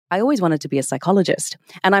I always wanted to be a psychologist,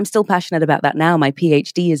 and I'm still passionate about that now. My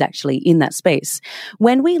PhD is actually in that space.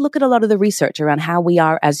 When we look at a lot of the research around how we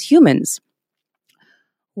are as humans,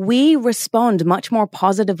 we respond much more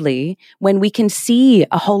positively when we can see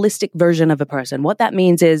a holistic version of a person. What that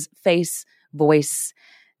means is face, voice,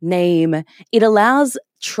 name. It allows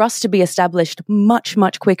trust to be established much,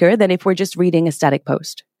 much quicker than if we're just reading a static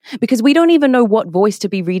post. Because we don't even know what voice to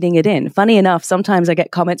be reading it in. Funny enough, sometimes I get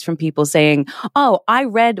comments from people saying,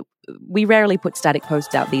 we rarely put static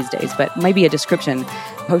posts out these days, but maybe a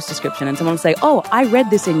post description, and someone will say, I read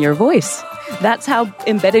this in your voice. That's how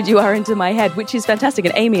embedded you are into my head, which is fantastic.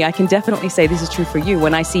 And Amy, I can definitely say this is true for you.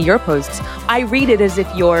 When I see your posts, I read it as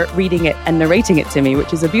if you're reading it and narrating it to me,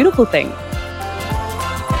 which is a beautiful thing.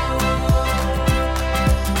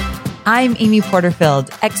 I'm Amy Porterfield,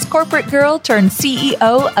 ex-corporate girl turned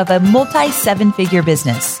CEO of a multi-seven-figure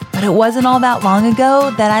business. But it wasn't all that long ago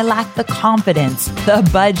that I lacked the confidence, the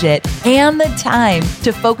budget, and the time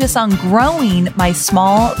to focus on growing my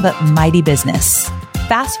small but mighty business.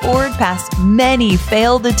 Fast forward past many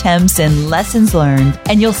failed attempts and lessons learned,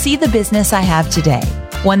 and you'll see the business I have today.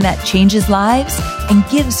 One that changes lives and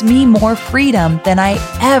gives me more freedom than I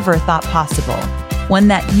ever thought possible. One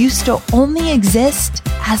that used to only exist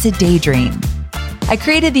as a daydream. I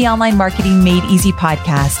created the Online Marketing Made Easy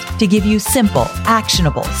podcast to give you simple,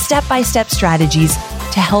 actionable, step-by-step strategies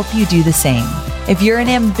to help you do the same. If you're an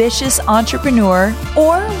ambitious entrepreneur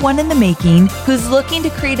or one in the making who's looking to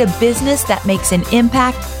create a business that makes an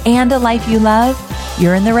impact and a life you love,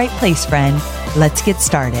 you're in the right place, friend. Let's get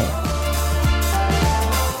started.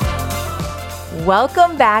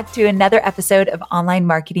 Welcome back to another episode of Online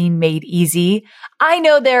Marketing Made Easy. I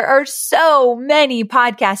know there are so many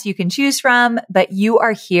podcasts you can choose from, but you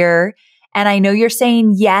are here. And I know you're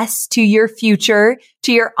saying yes to your future,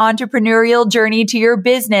 to your entrepreneurial journey, to your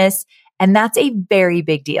business. And that's a very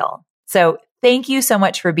big deal. So thank you so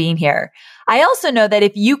much for being here. I also know that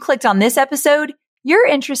if you clicked on this episode, you're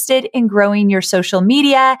interested in growing your social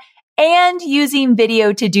media and using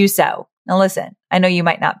video to do so. Now listen, I know you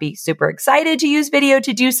might not be super excited to use video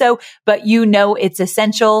to do so, but you know it's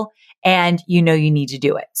essential and you know you need to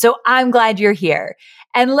do it. So I'm glad you're here.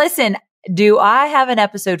 And listen, do I have an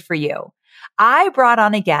episode for you? I brought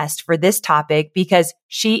on a guest for this topic because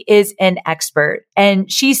she is an expert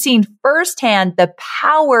and she's seen firsthand the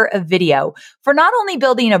power of video for not only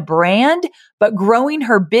building a brand, but growing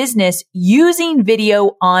her business using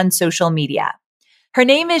video on social media. Her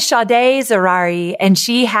name is Shadè Zahrai, and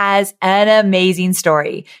she has an amazing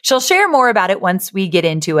story. She'll share more about it once we get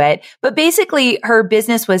into it. But basically, her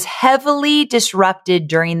business was heavily disrupted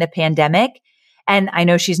during the pandemic. And I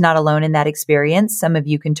know she's not alone in that experience. Some of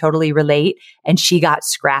you can totally relate. And she got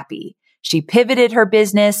scrappy. She pivoted her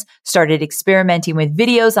business, started experimenting with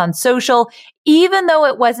videos on social, even though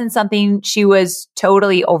it wasn't something she was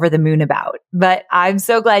totally over the moon about. But I'm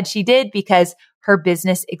so glad she did because her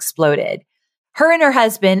business exploded. Her and her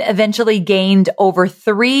husband eventually gained over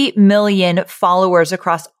 3 million followers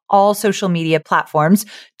across all social media platforms,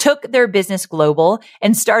 took their business global,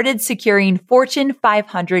 and started securing Fortune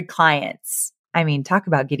 500 clients. I mean, talk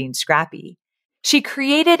about getting scrappy. She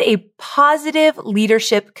created a positive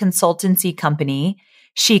leadership consultancy company.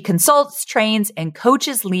 She consults, trains, and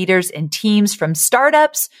coaches leaders and teams from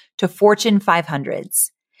startups to Fortune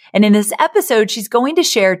 500s. And in this episode, she's going to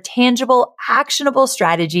share tangible, actionable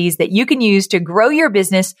strategies that you can use to grow your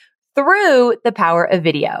business through the power of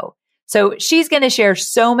video. So she's going to share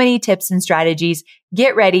so many tips and strategies.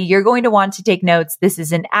 Get ready. You're going to want to take notes. This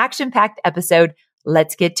is an action-packed episode.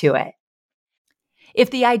 Let's get to it. If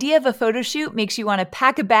the idea of a photo shoot makes you want to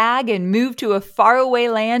pack a bag and move to a faraway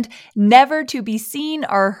land, never to be seen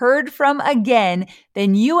or heard from again,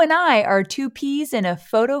 then you and I are two peas in a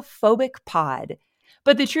photophobic pod.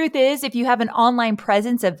 But the truth is, if you have an online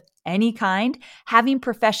presence of any kind, having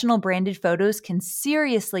professional branded photos can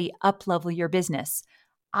seriously up-level your business.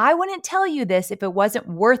 I wouldn't tell you this if it wasn't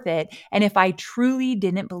worth it and if I truly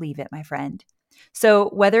didn't believe it, my friend. So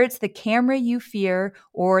whether it's the camera you fear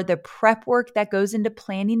or the prep work that goes into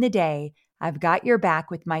planning the day, I've got your back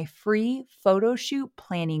with my free photo shoot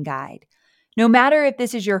planning guide. No matter if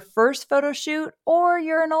this is your first photo shoot or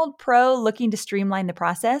you're an old pro looking to streamline the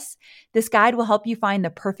process, this guide will help you find the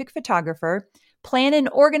perfect photographer, plan and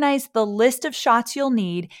organize the list of shots you'll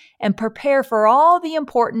need, and prepare for all the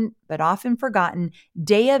important but often forgotten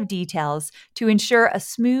day of details to ensure a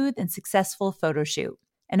smooth and successful photo shoot.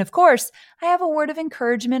 And of course, I have a word of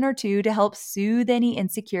encouragement or two to help soothe any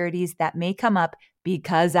insecurities that may come up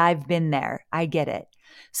because I've been there. I get it.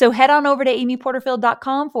 So head on over to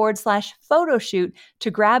amyporterfield.com/photo shoot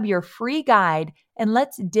to grab your free guide and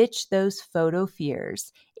let's ditch those photo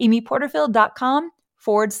fears.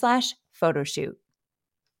 amyporterfield.com/photo shoot.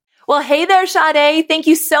 Well, hey there, Shadè. Thank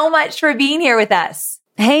you so much for being here with us.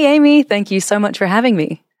 Hey, Amy. Thank you so much for having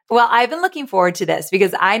me. Well, I've been looking forward to this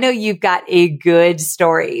because I know you've got a good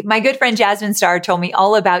story. My good friend Jasmine Starr told me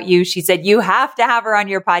all about you. She said, you have to have her on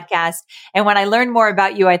your podcast. And when I learned more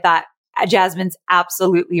about you, I thought, Jasmine's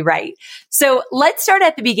absolutely right. So let's start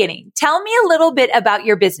at the beginning. Tell me a little bit about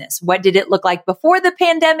your business. What did it look like before the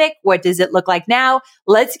pandemic? What does it look like now?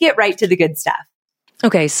 Let's get right to the good stuff.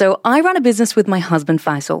 Okay, so I run a business with my husband,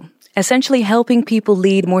 Faisal, essentially helping people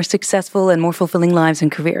lead more successful and more fulfilling lives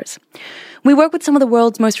and careers. We work with some of the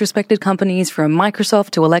world's most respected companies, from Microsoft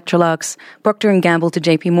to Electrolux, Procter & Gamble to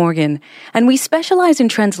JP Morgan, and we specialize in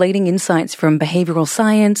translating insights from behavioral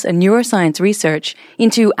science and neuroscience research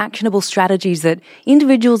into actionable strategies that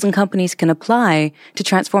individuals and companies can apply to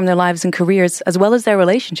transform their lives and careers as well as their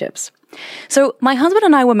relationships. So my husband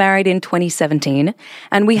and I were married in 2017,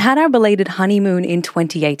 and we had our belated honeymoon in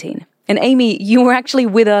 2018. And Amy, you were actually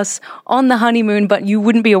with us on the honeymoon, but you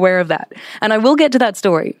wouldn't be aware of that. And I will get to that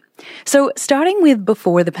story. So starting with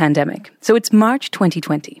before the pandemic. So it's March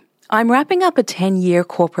 2020. I'm wrapping up a 10-year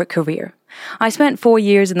corporate career. I spent 4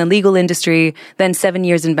 years in the legal industry, then 7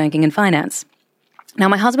 years in banking and finance. Now,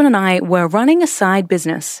 my husband and I were running a side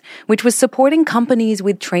business, which was supporting companies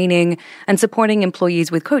with training and supporting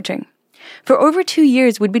employees with coaching. For over 2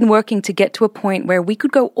 years, we'd been working to get to a point where we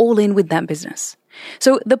could go all in with that business.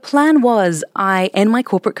 So the plan was I end my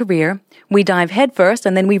corporate career, we dive headfirst,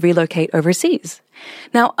 and then we relocate overseas.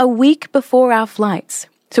 Now, a week before our flights,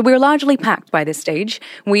 so we were largely packed by this stage.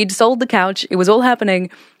 We'd sold the couch. It was all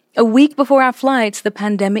happening. A week before our flights, the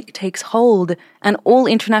pandemic takes hold and all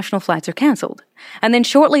international flights are cancelled. And then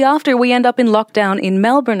shortly after, we end up in lockdown in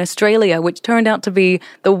Melbourne, Australia, which turned out to be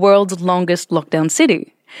the world's longest lockdown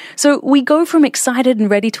city. So we go from excited and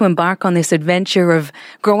ready to embark on this adventure of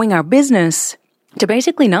growing our business to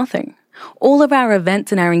basically nothing. All of our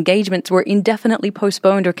events and our engagements were indefinitely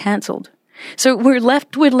postponed or cancelled. So we're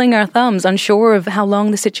left twiddling our thumbs, unsure of how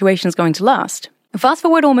long the situation is going to last. Fast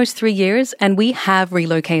forward almost 3 years, and we have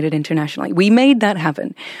relocated internationally. We made that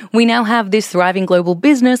happen. We now have this thriving global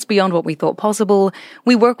business beyond what we thought possible.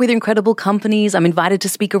 We work with incredible companies. I'm invited to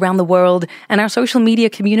speak around the world, and our social media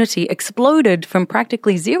community exploded from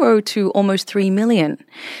practically 0 to almost 3 million.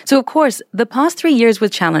 So, of course, the past 3 years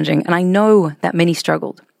was challenging, and I know that many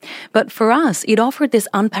struggled. But for us, it offered this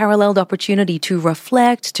unparalleled opportunity to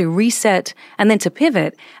reflect, to reset, and then to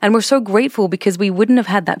pivot. And we're so grateful because we wouldn't have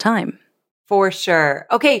had that time. For sure.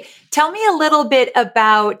 Okay. Tell me a little bit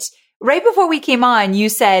about, right before we came on, you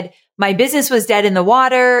said my business was dead in the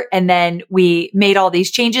water and then we made all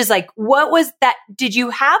these changes. Like, what was that? Did you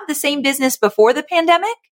have the same business before the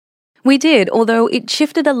pandemic? We did, although it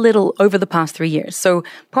shifted a little over the past 3 years. So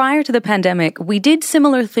prior to the pandemic, we did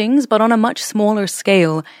similar things, but on a much smaller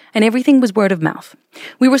scale, and everything was word of mouth.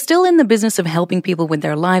 We were still in the business of helping people with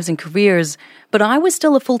their lives and careers, but I was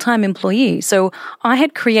still a full-time employee. So I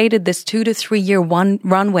had created this 2 to 3 year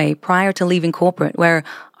runway prior to leaving corporate, where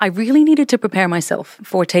I really needed to prepare myself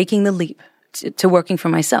for taking the leap to working for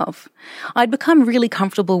myself. I'd become really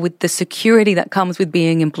comfortable with the security that comes with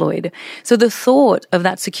being employed. So the thought of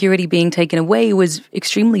that security being taken away was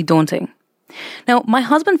extremely daunting. Now, my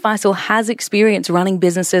husband Faisal has experience running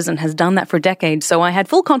businesses and has done that for decades, so I had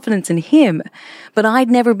full confidence in him, but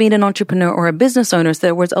I'd never been an entrepreneur or a business owner, so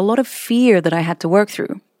there was a lot of fear that I had to work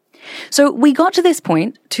through. So we got to this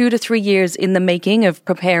point, 2 to 3 years in the making of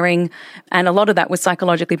preparing, and a lot of that was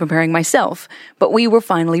psychologically preparing myself, but we were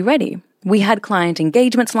finally ready. We had client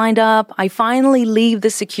engagements lined up. I finally leave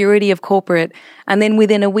the security of corporate, and then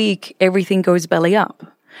within a week, everything goes belly up.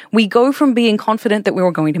 We go from being confident that we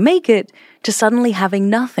were going to make it to suddenly having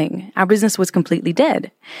nothing. Our business was completely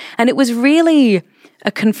dead. And it was really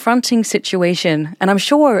a confronting situation, and I'm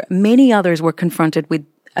sure many others were confronted with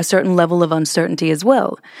a certain level of uncertainty as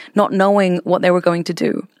well, not knowing what they were going to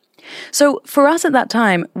do. So for us at that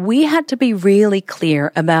time, we had to be really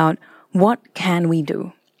clear about what can we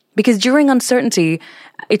do. Because during uncertainty,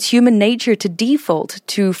 it's human nature to default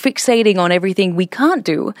to fixating on everything we can't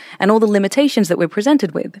do and all the limitations that we're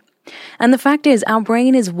presented with. And the fact is, our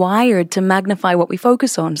brain is wired to magnify what we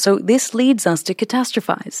focus on. So this leads us to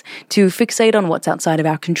catastrophize, to fixate on what's outside of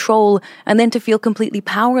our control, and then to feel completely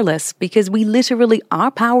powerless because we literally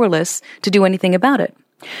are powerless to do anything about it.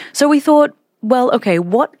 So we thought, well, okay,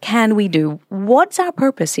 what can we do? What's our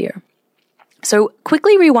purpose here? So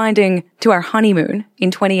quickly rewinding to our honeymoon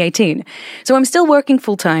in 2018. So I'm still working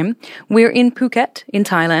full time. We're in Phuket in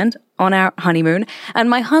Thailand on our honeymoon, and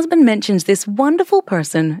my husband mentions this wonderful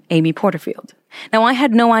person, Amy Porterfield. Now, I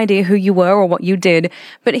had no idea who you were or what you did,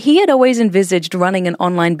 but he had always envisaged running an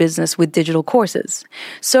online business with digital courses.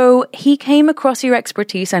 So he came across your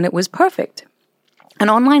expertise and it was perfect. An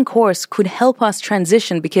online course could help us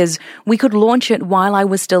transition because we could launch it while I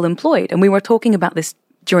was still employed, and we were talking about this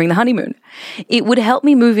during the honeymoon. It would help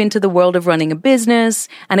me move into the world of running a business,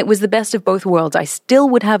 and it was the best of both worlds. I still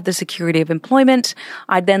would have the security of employment.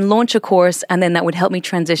 I'd then launch a course, and then that would help me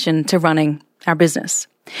transition to running our business.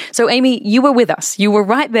 So Amy, you were with us. You were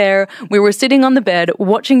right there. We were sitting on the bed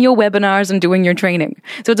watching your webinars and doing your training.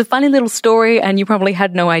 So it's a funny little story, and you probably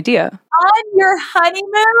had no idea. On your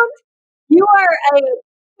honeymoon, you are a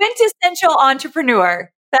quintessential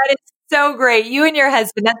entrepreneur. That is so great. You and your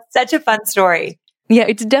husband, that's such a fun story. Yeah,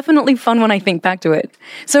 it's definitely fun when I think back to it.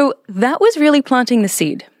 So that was really planting the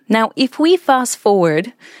seed. Now, if we fast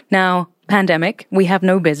forward, now pandemic, we have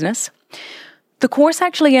no business. The course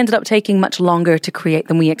actually ended up taking much longer to create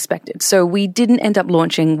than we expected. So we didn't end up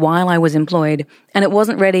launching while I was employed, and it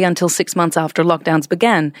wasn't ready until 6 months after lockdowns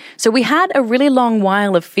began. So we had a really long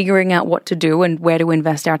while of figuring out what to do and where to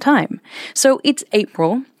invest our time. So it's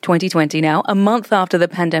April 2020 now, a month after the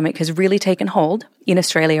pandemic has really taken hold, in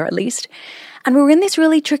Australia at least. And we're in this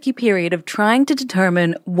really tricky period of trying to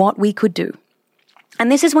determine what we could do.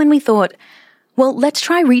 And this is when we thought, well, let's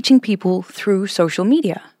try reaching people through social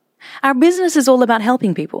media. Our business is all about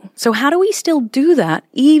helping people. So how do we still do that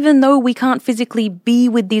even though we can't physically be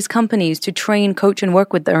with these companies to train, coach, and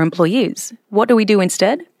work with their employees? What do we do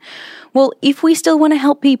instead? Well, if we still want to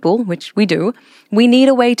help people, which we do, we need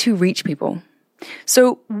a way to reach people.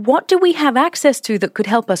 So what do we have access to that could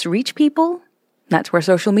help us reach people? That's where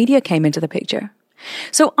social media came into the picture.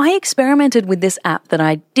 So I experimented with this app that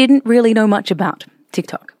I didn't really know much about,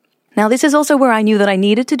 TikTok. Now, this is also where I knew that I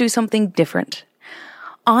needed to do something different.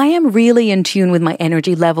 I am really in tune with my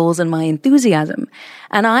energy levels and my enthusiasm,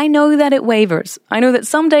 and I know that it wavers. I know that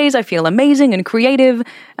some days I feel amazing and creative,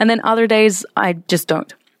 and then other days I just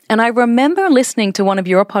don't. And I remember listening to one of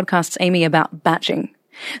your podcasts, Amy, about batching.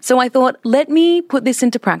 So I thought, let me put this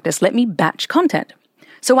into practice. Let me batch content.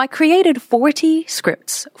 So I created 40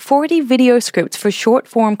 scripts, 40 video scripts for short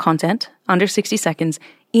form content under 60 seconds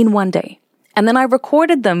in one day. And then I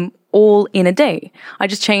recorded them all in a day. I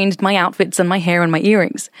just changed my outfits and my hair and my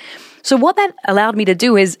earrings. So what that allowed me to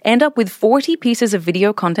do is end up with 40 pieces of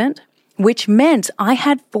video content, which meant I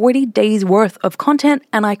had 40 days worth of content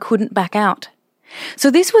and I couldn't back out.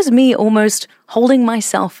 So this was me almost holding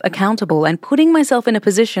myself accountable and putting myself in a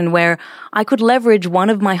position where I could leverage one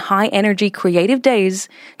of my high energy creative days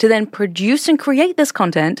to then produce and create this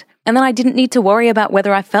content. And then I didn't need to worry about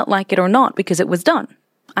whether I felt like it or not because it was done.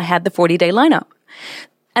 I had the 40-day lineup.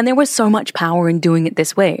 And there was so much power in doing it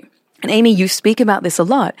this way. And Amy, you speak about this a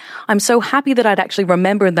lot. I'm so happy that I'd actually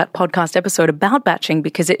remembered that podcast episode about batching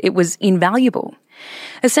because it was invaluable.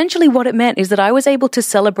 Essentially what it meant is that I was able to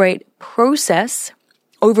celebrate process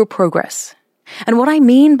over progress. And what I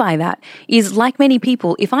mean by that is, like many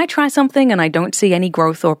people, if I try something and I don't see any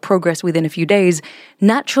growth or progress within a few days,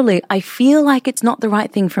 naturally I feel like it's not the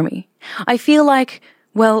right thing for me. I feel like,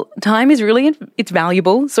 well, time is really, it's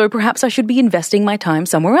valuable, so perhaps I should be investing my time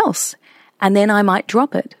somewhere else. And then I might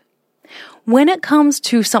drop it. When it comes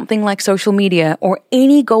to something like social media or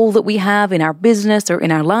any goal that we have in our business or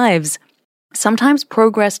in our lives, sometimes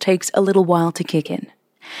progress takes a little while to kick in.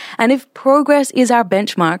 And if progress is our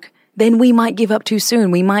benchmark, then we might give up too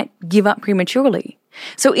soon. We might give up prematurely.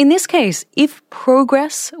 So in this case, if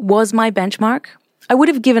progress was my benchmark, I would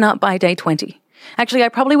have given up by day 20. Actually, I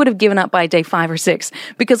probably would have given up by day 5 or 6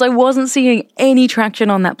 because I wasn't seeing any traction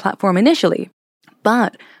on that platform initially.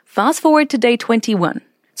 But fast forward to day 21.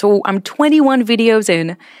 So I'm 21 videos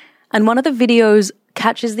in, and one of the videos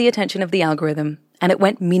catches the attention of the algorithm, and it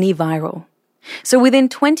went mini viral. So within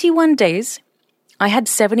 21 days, I had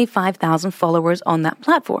 75,000 followers on that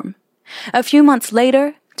platform. A few months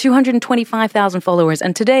later, 225,000 followers,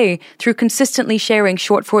 and today, through consistently sharing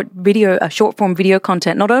short form video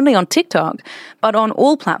content, not only on TikTok, but on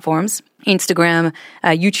all platforms, Instagram,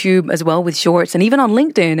 YouTube as well with shorts, and even on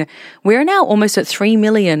LinkedIn, we're now almost at 3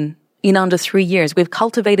 million in under 3 years. We've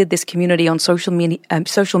cultivated this community on social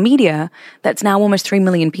media that's now almost 3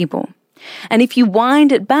 million people. And if you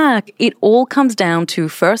wind it back, it all comes down to,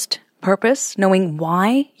 first, purpose, knowing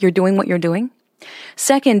why you're doing what you're doing.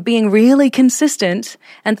 Second, being really consistent.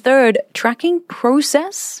 And third, tracking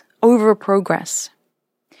process over progress.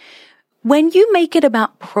 When you make it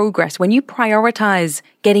about progress, when you prioritize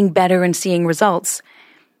getting better and seeing results,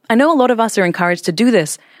 I know a lot of us are encouraged to do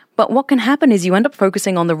this, but what can happen is you end up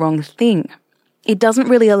focusing on the wrong thing. it doesn't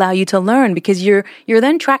really allow you to learn because you're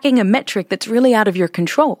then tracking a metric that's really out of your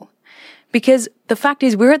control. Because the fact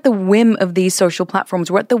is, we're at the whim of these social platforms.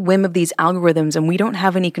 We're at the whim of these algorithms, and we don't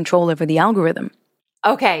have any control over the algorithm.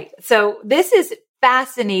 Okay. So this is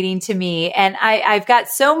fascinating to me. And I've got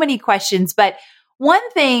so many questions, but one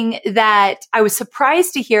thing that I was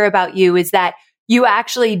surprised to hear about you is that you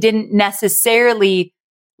actually didn't necessarily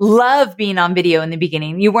love being on video in the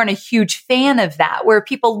beginning. You weren't a huge fan of that, where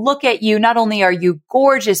people look at you, not only are you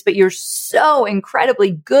gorgeous, but you're so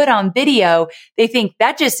incredibly good on video. They think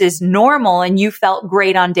that just is normal and you felt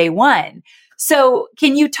great on day one. So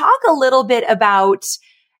can you talk a little bit about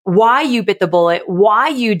why you bit the bullet, why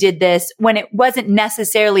you did this when it wasn't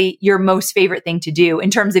necessarily your most favorite thing to do in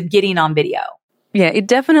terms of getting on video? Yeah, it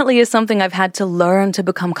definitely is something I've had to learn to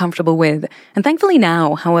become comfortable with. And thankfully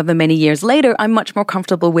now, however many years later, I'm much more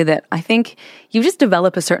comfortable with it. I think you just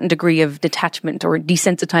develop a certain degree of detachment or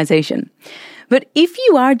desensitization. But if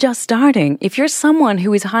you are just starting, if you're someone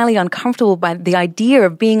who is highly uncomfortable by the idea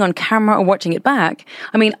of being on camera or watching it back,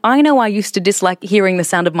 I mean, I know I used to dislike hearing the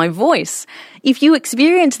sound of my voice. If you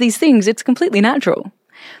experience these things, it's completely natural.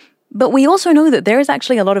 But we also know that there is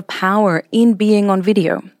actually a lot of power in being on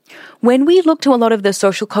video. When we look to a lot of the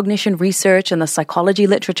social cognition research and the psychology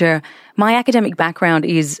literature, my academic background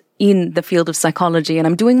is in the field of psychology, and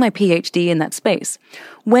I'm doing my PhD in that space.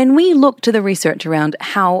 When we look to the research around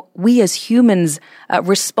how we as humans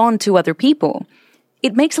respond to other people,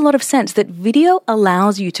 it makes a lot of sense that video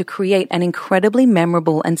allows you to create an incredibly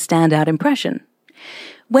memorable and standout impression.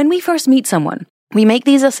 When we first meet someone, we make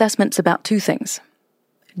these assessments about two things.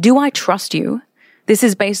 Do I trust you? This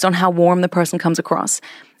is based on how warm the person comes across.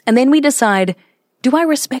 And then we decide, do I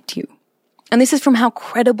respect you? And this is from how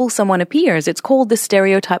credible someone appears. It's called the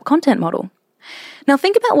stereotype content model. Now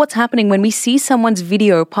think about what's happening when we see someone's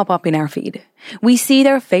video pop up in our feed. We see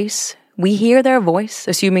their face, we hear their voice,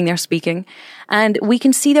 assuming they're speaking, and we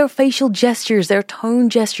can see their facial gestures, their tone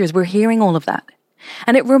gestures. We're hearing all of that.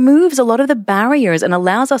 And it removes a lot of the barriers and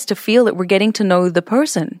allows us to feel that we're getting to know the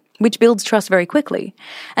person, which builds trust very quickly.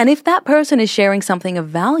 And if that person is sharing something of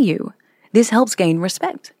value, this helps gain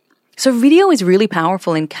respect. So video is really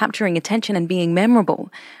powerful in capturing attention and being memorable,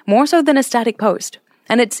 more so than a static post.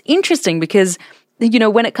 And it's interesting because,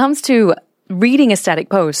 when it comes to reading a static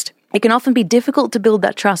post, it can often be difficult to build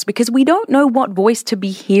that trust because we don't know what voice to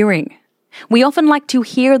be hearing. We often like to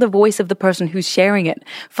hear the voice of the person who's sharing it.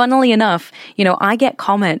 Funnily enough, I get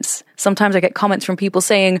comments. Sometimes I get comments from people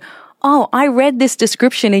saying, "Oh, I read this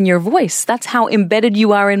description in your voice. That's how embedded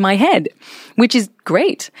you are in my head," which is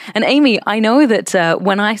great. And Amy, I know that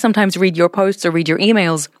when I sometimes read your posts or read your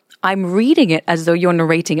emails, I'm reading it as though you're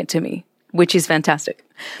narrating it to me, which is fantastic.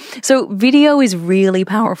 So video is really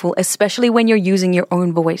powerful, especially when you're using your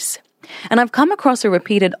own voice. And I've come across a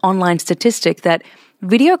repeated online statistic that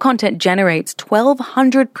video content generates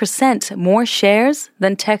 1,200% more shares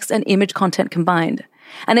than text and image content combined.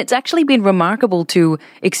 And it's actually been remarkable to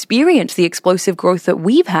experience the explosive growth that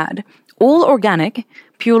we've had, all organic,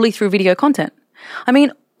 purely through video content. I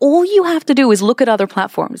mean, all you have to do is look at other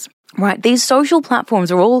platforms, right? These social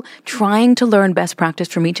platforms are all trying to learn best practice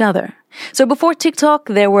from each other. So before TikTok,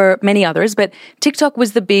 there were many others, but TikTok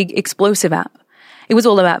was the big explosive app. It was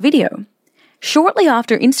all about video. Shortly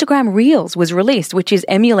after, Instagram Reels was released, which is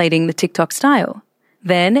emulating the TikTok style.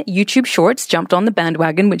 Then YouTube Shorts jumped on the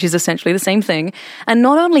bandwagon, which is essentially the same thing. And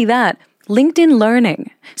not only that, LinkedIn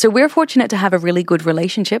Learning. So we're fortunate to have a really good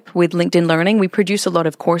relationship with LinkedIn Learning. We produce a lot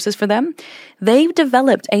of courses for them. They've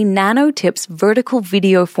developed a nanotips vertical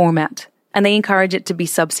video format, and they encourage it to be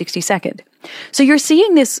sub 60 second. So you're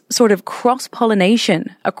seeing this sort of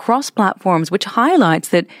cross-pollination across platforms, which highlights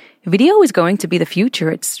that video is going to be the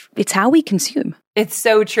future. It's how we consume. It's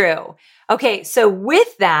so true. Okay, so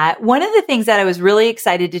with that, one of the things that I was really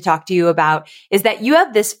excited to talk to you about is that you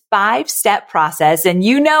have this 5-step process, and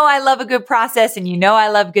I love a good process, and I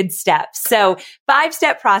love good steps. So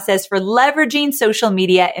 5-step process for leveraging social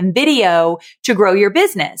media and video to grow your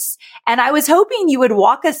business. And I was hoping you would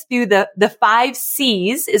walk us through the 5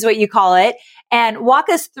 C's is what you call it, and walk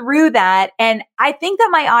us through that. And I think that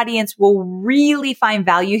my audience will really find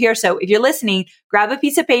value here. So if you're listening, grab a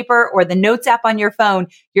piece of paper or the notes app on your phone.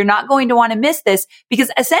 You're not going to want to miss this because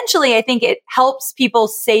essentially I think it helps people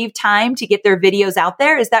save time to get their videos out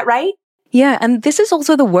there. Is that right? Yeah, and this is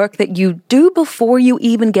also the work that you do before you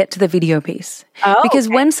even get to the video piece. Because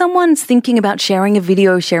when someone's thinking about sharing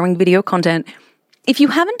video content, if you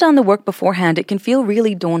haven't done the work beforehand, it can feel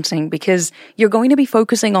really daunting because you're going to be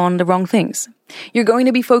focusing on the wrong things. You're going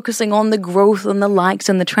to be focusing on the growth and the likes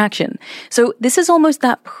and the traction. So this is almost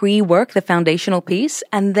that pre-work, the foundational piece.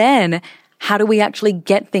 And then how do we actually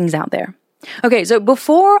get things out there? Okay, so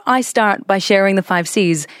before I start by sharing the 5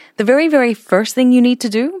 C's, the very, very first thing you need to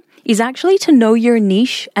do is actually to know your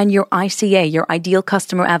niche and your ICA, your ideal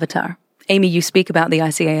customer avatar. Amy, you speak about the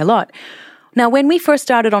ICA a lot. Now, when we first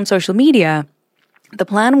started on social media, the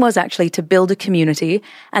plan was actually to build a community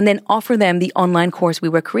and then offer them the online course we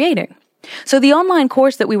were creating. So the online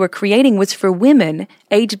course that we were creating was for women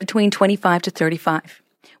aged between 25 to 35.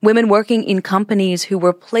 Women working in companies who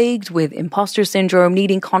were plagued with imposter syndrome,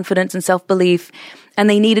 needing confidence and self-belief, and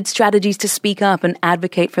they needed strategies to speak up and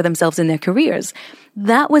advocate for themselves in their careers.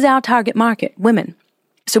 That was our target market, women.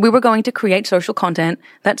 So we were going to create social content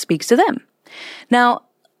that speaks to them. Now,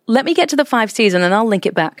 let me get to the 5 C's and then I'll link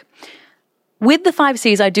it back. With the 5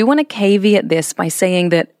 C's, I do want to caveat this by saying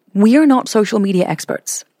that we are not social media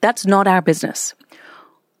experts. That's not our business.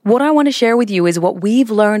 What I want to share with you is what we've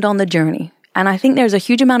learned on the journey. And I think there's a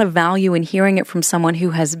huge amount of value in hearing it from someone who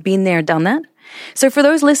has been there, done that. So for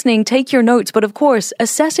those listening, take your notes, but of course,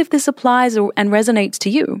 assess if this applies and resonates to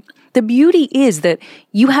you. The beauty is that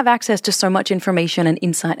you have access to so much information and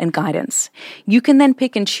insight and guidance. You can then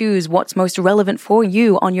pick and choose what's most relevant for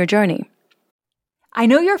you on your journey. I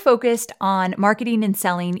know you're focused on marketing and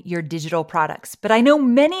selling your digital products, but I know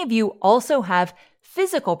many of you also have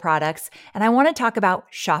physical products, and I want to talk about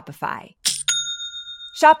Shopify.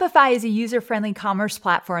 Shopify is a user-friendly commerce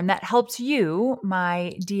platform that helps you,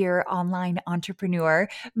 my dear online entrepreneur,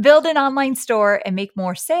 build an online store and make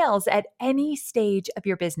more sales at any stage of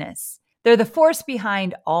your business. They're the force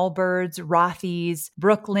behind Allbirds, Rothy's,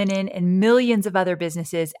 Brooklinen, and millions of other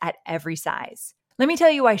businesses at every size. Let me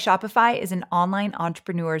tell you why Shopify is an online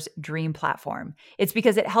entrepreneur's dream platform. It's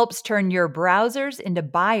because it helps turn your browsers into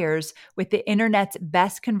buyers with the internet's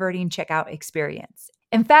best converting checkout experience.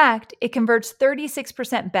 In fact, it converts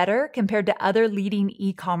 36% better compared to other leading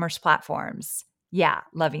e-commerce platforms. Yeah,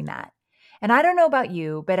 loving that. And I don't know about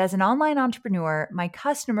you, but as an online entrepreneur, my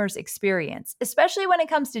customers' experience, especially when it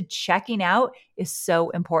comes to checking out, is so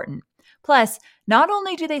important. Plus, not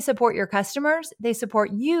only do they support your customers, they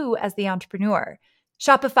support you as the entrepreneur.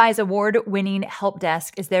 Shopify's award-winning help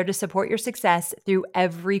desk is there to support your success through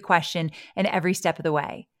every question and every step of the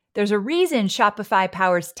way. There's a reason Shopify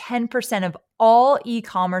powers 10% of all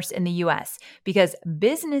e-commerce in the US, because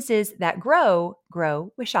businesses that grow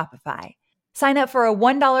with Shopify. Sign up for a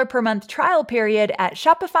 $1 per month trial period at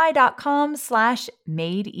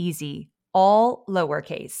shopify.com/madeeasy, all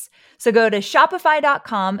lowercase. So go to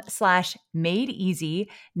shopify.com/madeeasy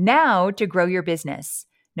now to grow your business,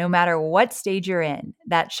 no matter what stage you're in.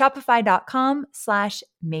 That's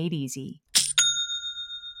shopify.com/madeeasy.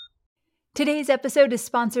 Today's episode is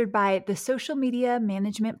sponsored by the social media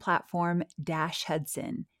management platform Dash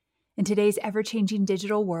Hudson. In today's ever-changing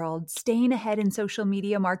digital world, staying ahead in social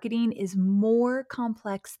media marketing is more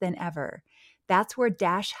complex than ever. That's where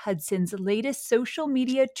Dash Hudson's latest social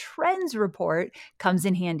media trends report comes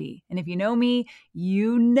in handy. And if you know me,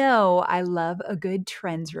 you know I love a good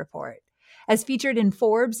trends report. As featured in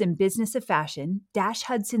Forbes and Business of Fashion, Dash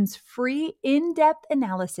Hudson's free in-depth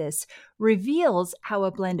analysis reveals how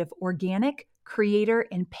a blend of organic, creator,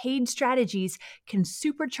 and paid strategies can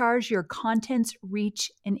supercharge your content's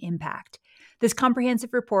reach and impact. This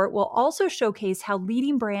comprehensive report will also showcase how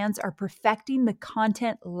leading brands are perfecting the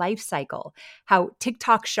content lifecycle, how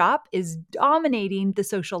TikTok Shop is dominating the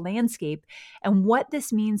social landscape, and what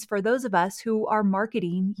this means for those of us who are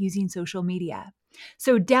marketing using social media.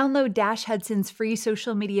 So download Dash Hudson's free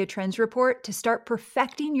social media trends report to start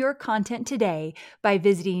perfecting your content today by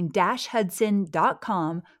visiting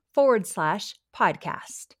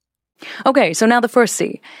dashhudson.com/podcast. Okay, so now the first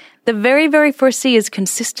C. The very, very first C is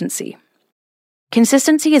consistency.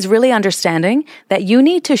 Consistency is really understanding that you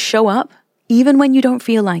need to show up even when you don't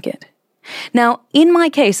feel like it. Now, in my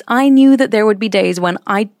case, I knew that there would be days when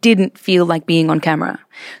I didn't feel like being on camera.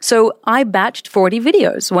 So I batched 40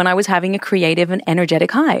 videos when I was having a creative and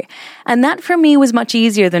energetic high. And that for me was much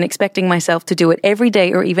easier than expecting myself to do it every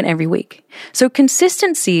day or even every week. So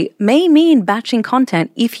consistency may mean batching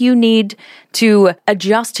content if you need to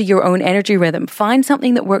adjust to your own energy rhythm. Find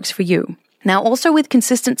something that works for you. Now, also with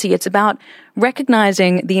consistency, it's about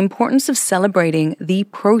recognizing the importance of celebrating the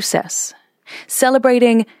process.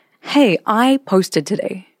 Celebrating, hey, I posted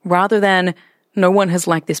today, rather than no one has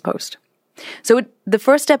liked this post. So the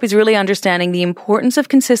first step is really understanding the importance of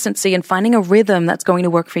consistency and finding a rhythm that's going to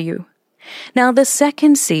work for you. Now, the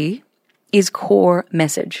second C is core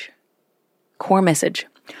message. Core message.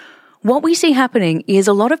 What we see happening is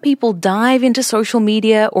a lot of people dive into social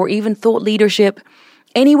media or even thought leadership,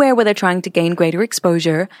 anywhere where they're trying to gain greater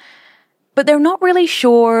exposure, but they're not really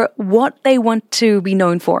sure what they want to be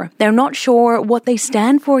known for. They're not sure what they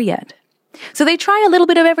stand for yet. So they try a little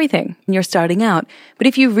bit of everything when you're starting out. But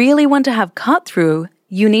if you really want to have cut through,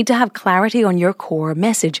 you need to have clarity on your core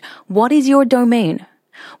message. What is your domain?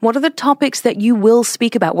 What are the topics that you will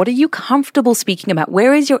speak about? What are you comfortable speaking about?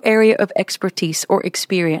 Where is your area of expertise or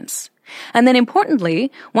experience? And then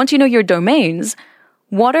importantly, once you know your domains,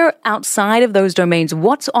 what are outside of those domains?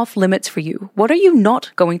 What's off limits for you? What are you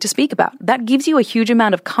not going to speak about? That gives you a huge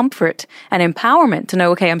amount of comfort and empowerment to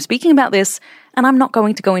know, okay, I'm speaking about this and I'm not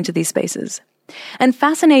going to go into these spaces. And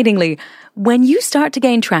fascinatingly, when you start to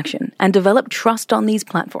gain traction and develop trust on these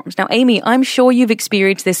platforms, now, Amy, I'm sure you've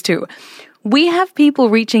experienced this too. We have people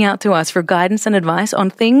reaching out to us for guidance and advice on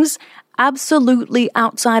things absolutely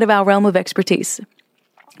outside of our realm of expertise.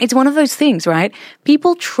 It's one of those things, right?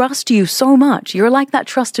 People trust you so much. You're like that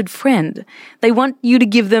trusted friend. They want you to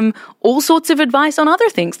give them all sorts of advice on other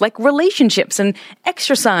things like relationships and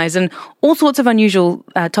exercise and all sorts of unusual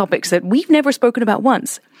topics that we've never spoken about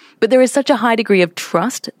once. But there is such a high degree of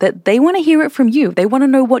trust that they want to hear it from you. They want to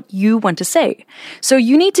know what you want to say. So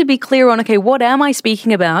you need to be clear on, okay, what am I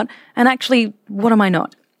speaking about? And actually, what am I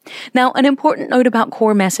not? Now, an important note about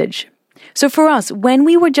core message. So for us, when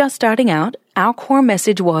we were just starting out, our core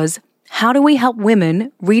message was, how do we help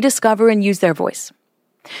women rediscover and use their voice?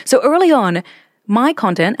 So early on, our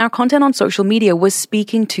content on social media was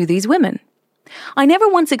speaking to these women. I never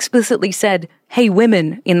once explicitly said, hey,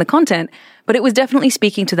 women in the content, but it was definitely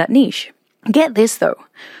speaking to that niche. Get this though.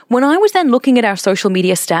 When I was then looking at our social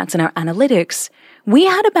media stats and our analytics, we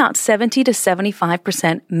had about 70 to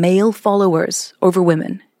 75% male followers over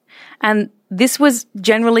women. And this was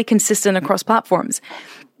generally consistent across platforms.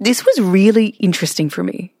 This was really interesting for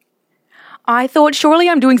me. I thought, surely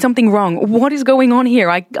I'm doing something wrong. What is going on here?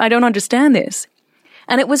 I don't understand this.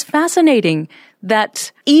 And it was fascinating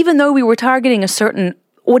that even though we were targeting a certain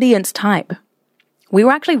audience type, we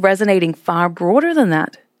were actually resonating far broader than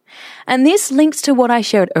that. And this links to what I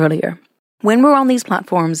shared earlier. When we're on these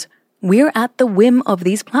platforms, we're at the whim of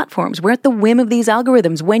these platforms. We're at the whim of these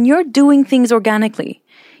algorithms. When you're doing things organically,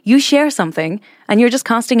 you share something and you're just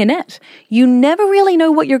casting a net. You never really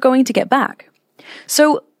know what you're going to get back.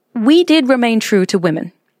 So we did remain true to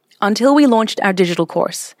women until we launched our digital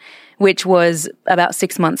course, which was about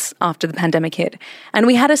 6 months after the pandemic hit. And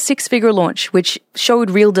we had a 6-figure launch, which showed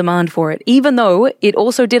real demand for it, even though it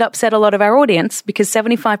also did upset a lot of our audience because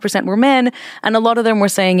 75% were men and a lot of them were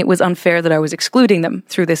saying it was unfair that I was excluding them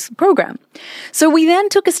through this program. So we then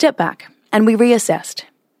took a step back and we reassessed.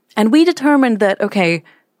 And we determined that, okay,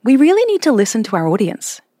 we really need to listen to our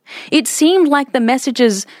audience. It seemed like the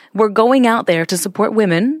messages were going out there to support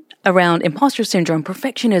women around imposter syndrome,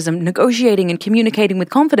 perfectionism, negotiating and communicating with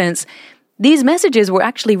confidence. These messages were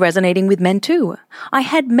actually resonating with men too. I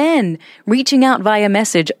had men reaching out via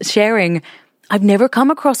message, sharing, I've never come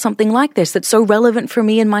across something like this that's so relevant for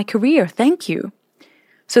me in my career. Thank you.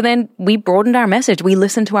 So then we broadened our message. We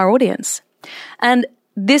listened to our audience. And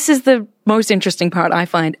this is the most interesting part I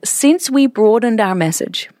find. Since we broadened our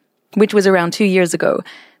message, which was around 2 years ago,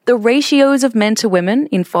 the ratios of men to women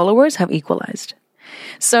in followers have equalized.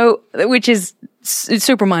 So, which is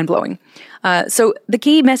super mind-blowing. So the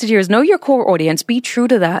key message here is know your core audience, be true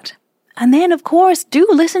to that. And then, of course, do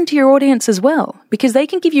listen to your audience as well, because they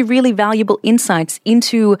can give you really valuable insights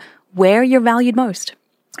into where you're valued most.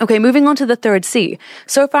 Okay, moving on to the third C.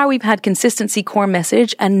 So far, we've had consistency, core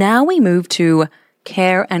message, and now we move to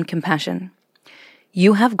care and compassion.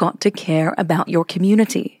 You have got to care about your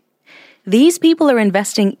community. These people are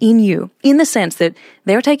investing in you in the sense that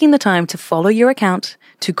they're taking the time to follow your account,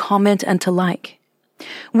 to comment and to like.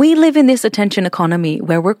 We live in this attention economy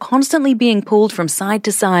where we're constantly being pulled from side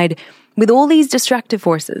to side with all these distractive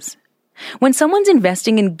forces. When someone's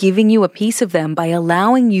investing in giving you a piece of them by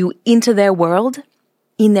allowing you into their world,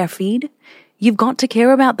 in their feed, you've got to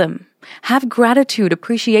care about them. Have gratitude,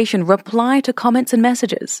 appreciation, reply to comments and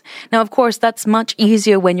messages. Now, of course, that's much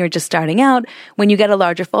easier when you're just starting out. When you get a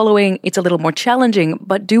larger following, it's a little more challenging,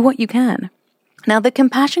 but do what you can. Now, the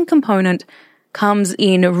compassion component comes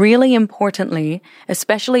in really importantly,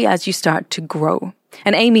 especially as you start to grow.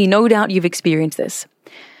 And Amy, no doubt you've experienced this.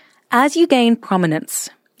 As you gain prominence,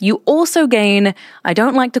 you also gain, I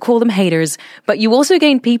don't like to call them haters, but you also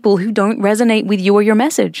gain people who don't resonate with you or your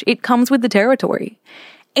message. It comes with the territory.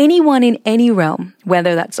 Anyone in any realm,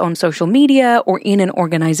 whether that's on social media or in an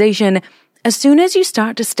organization, as soon as you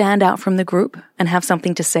start to stand out from the group and have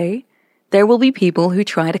something to say, there will be people who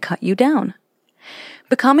try to cut you down.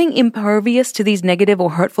 Becoming impervious to these negative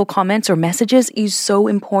or hurtful comments or messages is so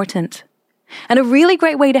important. And a really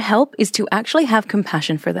great way to help is to actually have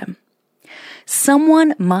compassion for them.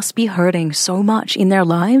 Someone must be hurting so much in their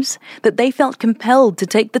lives that they felt compelled to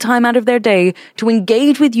take the time out of their day to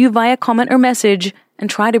engage with you via comment or message and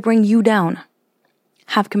try to bring you down.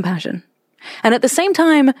 Have compassion. And at the same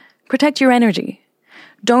time, protect your energy.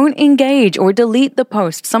 Don't engage or delete the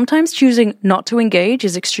post. Sometimes choosing not to engage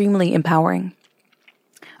is extremely empowering.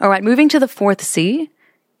 All right, moving to the fourth C,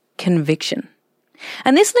 conviction.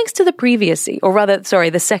 And this links to the previous C, or rather,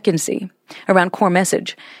 the second C, around core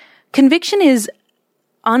message. Conviction is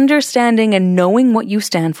understanding and knowing what you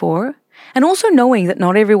stand for, and also knowing that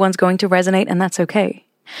not everyone's going to resonate, and that's okay.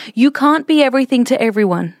 You can't be everything to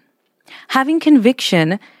everyone. Having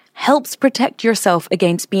conviction helps protect yourself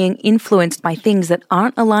against being influenced by things that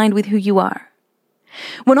aren't aligned with who you are.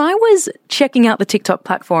 When I was checking out the TikTok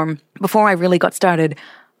platform before I really got started,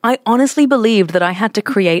 I honestly believed that I had to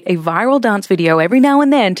create a viral dance video every now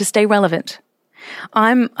and then to stay relevant.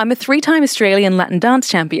 I'm a 3-time Australian Latin dance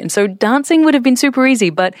champion, so dancing would have been super easy,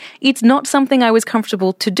 but it's not something I was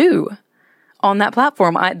comfortable to do on that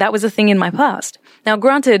platform. That was a thing in my past. Now,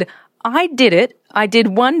 granted, I did it. I did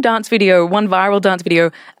one viral dance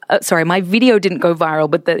video. My video didn't go viral,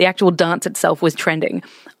 but the actual dance itself was trending.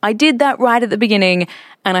 I did that right at the beginning,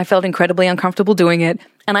 and I felt incredibly uncomfortable doing it.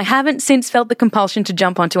 And I haven't since felt the compulsion to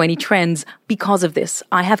jump onto any trends because of this.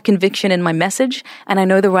 I have conviction in my message, and I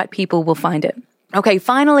know the right people will find it. Okay,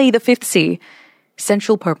 finally, the fifth C,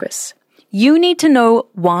 central purpose. You need to know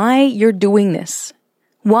why you're doing this.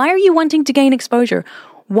 Why are you wanting to gain exposure?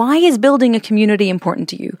 Why is building a community important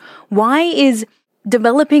to you? Why is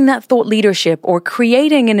developing that thought leadership or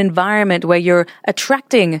creating an environment where you're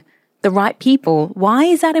attracting the right people, why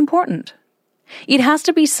is that important? It has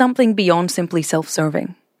to be something beyond simply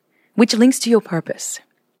self-serving, which links to your purpose.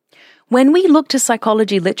 When we look to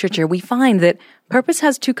psychology literature, we find that purpose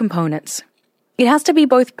has 2 components. It has to be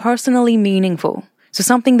both personally meaningful, so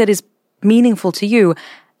something that is meaningful to you,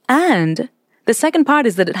 and the second part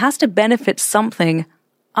is that it has to benefit something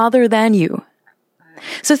other than you.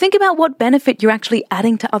 So think about what benefit you're actually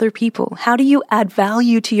adding to other people. How do you add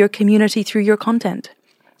value to your community through your content?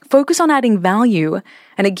 Focus on adding value,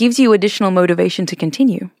 and it gives you additional motivation to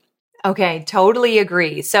continue. Okay, totally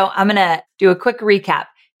agree. So I'm going to do a quick recap.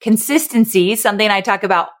 Consistency, something I talk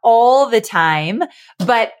about all the time,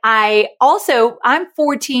 but I'm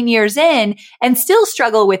 14 years in and still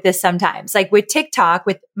struggle with this sometimes. Like with TikTok,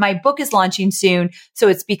 my book is launching soon. So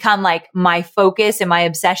it's become like my focus and my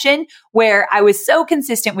obsession, where I was so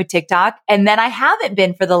consistent with TikTok and then I haven't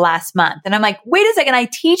been for the last month. And I'm like, wait a second, I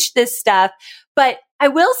teach this stuff, but I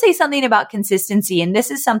will say something about consistency. And this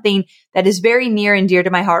is something that is very near and dear to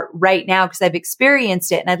my heart right now because I've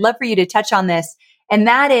experienced it. And I'd love for you to touch on this. And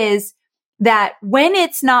that is that when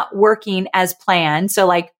it's not working as planned, so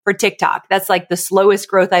like for TikTok, that's like the slowest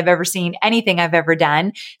growth I've ever seen, anything I've ever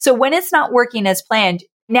done. So when it's not working as planned,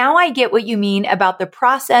 now I get what you mean about the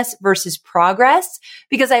process versus progress,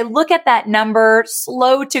 because I look at that number,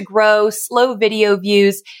 slow to grow, slow video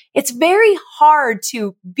views. It's very hard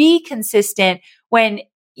to be consistent when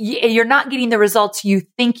you're not getting the results you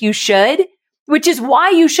think you should, which is why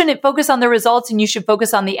you shouldn't focus on the results and you should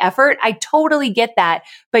focus on the effort. I totally get that.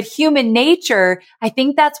 But human nature, I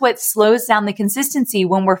think that's what slows down the consistency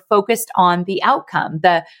when we're focused on the outcome,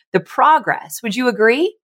 the progress. Would you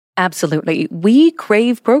agree? Absolutely. We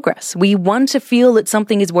crave progress. We want to feel that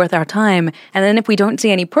something is worth our time. And then if we don't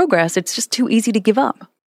see any progress, it's just too easy to give up.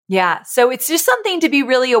 Yeah. So it's just something to be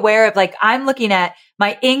really aware of. Like I'm looking at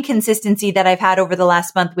my inconsistency that I've had over the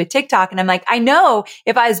last month with TikTok. And I'm like, I know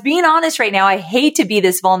if I was being honest right now, I hate to be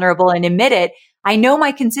this vulnerable and admit it. I know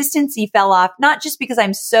my consistency fell off, not just because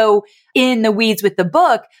I'm so in the weeds with the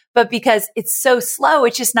book, but because it's so slow.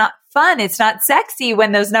 It's just not fun. It's not sexy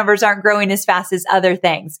when those numbers aren't growing as fast as other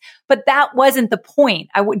things. But that wasn't the point.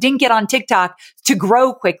 I didn't get on TikTok to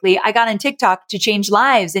grow quickly. I got on TikTok to change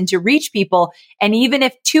lives and to reach people. And even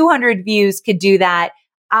if 200 views could do that,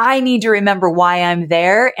 I need to remember why I'm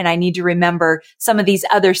there. And I need to remember some of these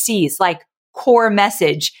other C's like core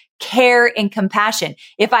message, care and compassion.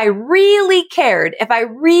 If I really cared, if I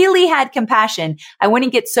really had compassion, I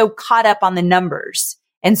wouldn't get so caught up on the numbers.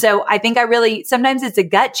 And so I think sometimes it's a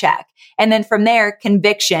gut check. And then from there,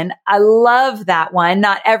 conviction. I love that one.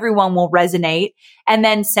 Not everyone will resonate. And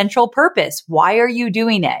then central purpose. Why are you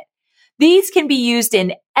doing it? These can be used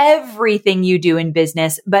in everything you do in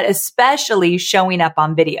business, but especially showing up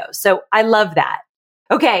on video. So I love that.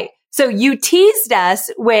 Okay. So you teased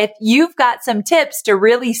us with, you've got some tips to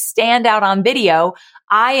really stand out on video.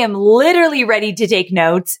 I am literally ready to take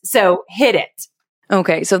notes. So hit it.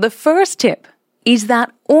 Okay. So the first tip is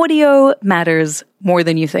that audio matters more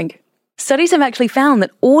than you think. Studies have actually found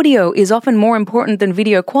that audio is often more important than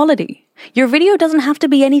video quality. Your video doesn't have to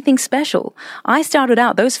be anything special. I started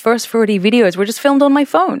out, those first 40 videos were just filmed on my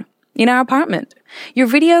phone in our apartment. Your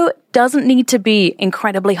video doesn't need to be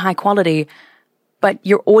incredibly high quality, but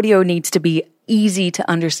your audio needs to be easy to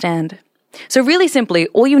understand. So really simply,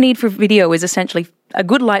 all you need for video is essentially a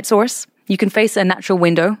good light source. You can face a natural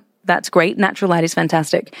window. That's great. Natural light is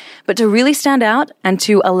fantastic. But to really stand out and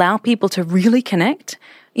to allow people to really connect,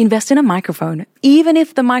 invest in a microphone, even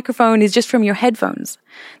if the microphone is just from your headphones.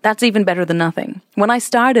 That's even better than nothing. When I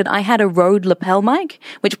started, I had a Rode lapel mic,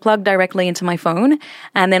 which plugged directly into my phone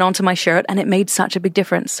and then onto my shirt, and it made such a big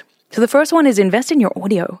difference. So the first one is invest in your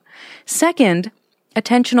audio. Second,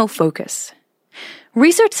 attentional focus.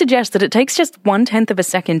 Research suggests that it takes just 1/10 of a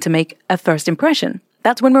second to make a first impression.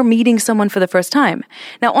 That's when we're meeting someone for the first time.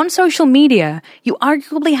 Now, on social media, you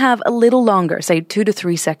arguably have a little longer, say 2 to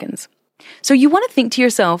 3 seconds. So you want to think to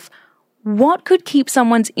yourself, what could keep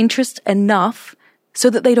someone's interest enough so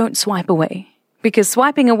that they don't swipe away? Because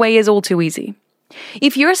swiping away is all too easy.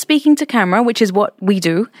 If you're speaking to camera, which is what we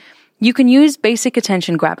do, you can use basic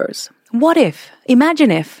attention grabbers. What if?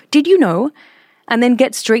 Imagine if. Did you know? And then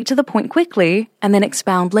get straight to the point quickly and then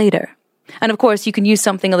expound later. And of course, you can use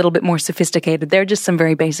something a little bit more sophisticated. They're just some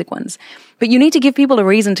very basic ones. But you need to give people a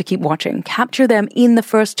reason to keep watching. Capture them in the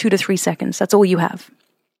first 2 to 3 seconds. That's all you have.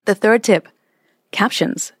 The third tip,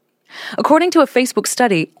 captions. According to a Facebook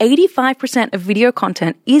study, 85% of video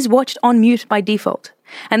content is watched on mute by default.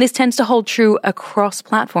 And this tends to hold true across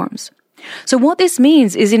platforms. So what this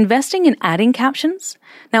means is investing in adding captions.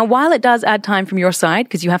 Now, while it does add time from your side,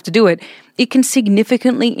 because you have to do it, it can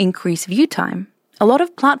significantly increase view time. A lot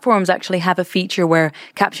of platforms actually have a feature where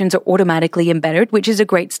captions are automatically embedded, which is a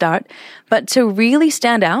great start. But to really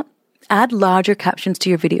stand out, add larger captions to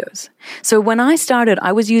your videos. So when I started,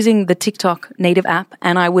 I was using the TikTok native app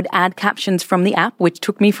and I would add captions from the app, which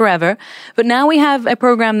took me forever. But now we have a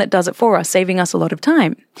program that does it for us, saving us a lot of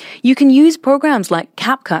time. You can use programs like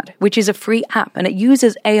CapCut, which is a free app, and it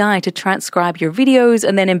uses AI to transcribe your videos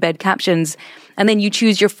and then embed captions. And then you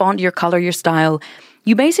choose your font, your color, your style.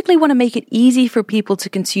 You basically want to make it easy for people to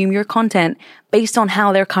consume your content based on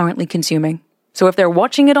how they're currently consuming. So if they're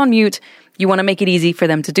watching it on mute, you want to make it easy for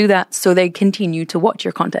them to do that so they continue to watch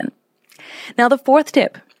your content. Now, the fourth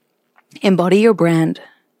tip, embody your brand.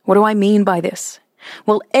 What do I mean by this?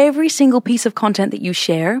 Well, every single piece of content that you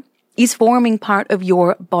share is forming part of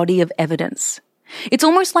your body of evidence. It's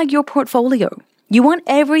almost like your portfolio. You want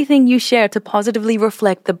everything you share to positively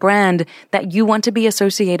reflect the brand that you want to be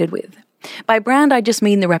associated with. By brand, I just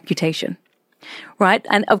mean the reputation, right?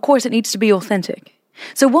 And of course, it needs to be authentic.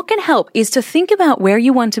 So what can help is to think about where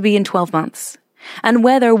you want to be in 12 months and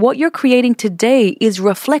whether what you're creating today is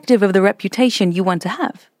reflective of the reputation you want to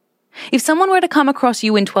have. If someone were to come across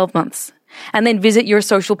you in 12 months and then visit your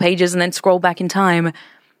social pages and then scroll back in time,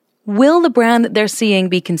 will the brand that they're seeing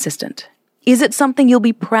be consistent? Is it something you'll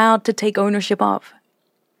be proud to take ownership of?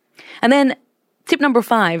 And then tip number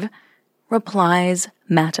 5, replies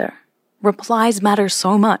matter. Replies matter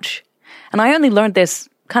so much. And I only learned this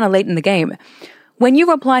kind of late in the game. When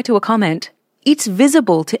you reply to a comment, it's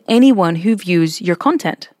visible to anyone who views your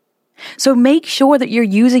content. So make sure that you're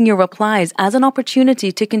using your replies as an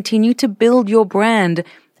opportunity to continue to build your brand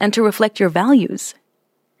and to reflect your values.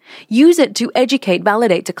 Use it to educate,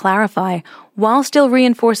 validate, to clarify, while still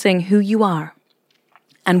reinforcing who you are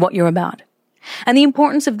and what you're about. And the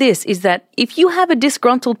importance of this is that if you have a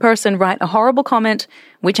disgruntled person write a horrible comment,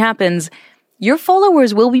 which happens, your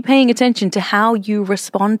followers will be paying attention to how you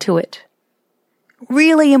respond to it.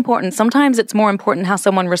 Really important. Sometimes it's more important how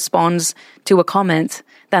someone responds to a comment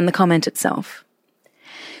than the comment itself.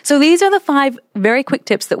 So these are the 5 very quick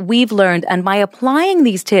tips that we've learned, and by applying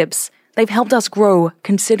these tips, they've helped us grow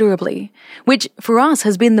considerably, which for us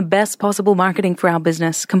has been the best possible marketing for our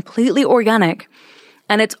business, completely organic.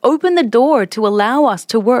 And it's opened the door to allow us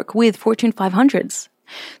to work with Fortune 500s.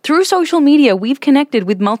 Through social media, we've connected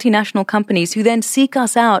with multinational companies who then seek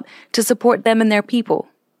us out to support them and their people.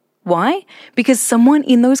 Why? Because someone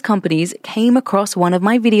in those companies came across one of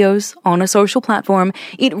my videos on a social platform,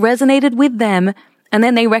 it resonated with them, and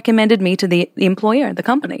then they recommended me to the employer, the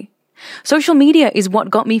company. Social media is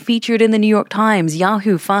what got me featured in the New York Times,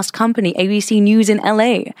 Yahoo, Fast Company, ABC News in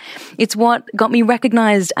LA. It's what got me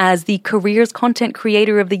recognized as the Careers Content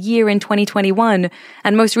Creator of the Year in 2021,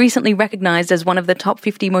 and most recently recognized as one of the top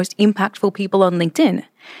 50 most impactful people on LinkedIn.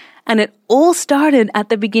 And it all started at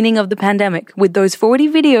the beginning of the pandemic with those 40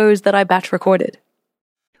 videos that I batch recorded.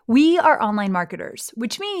 We are online marketers,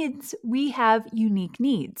 which means we have unique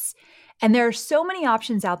needs. And there are so many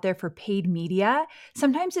options out there for paid media.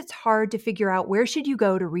 Sometimes it's hard to figure out where should you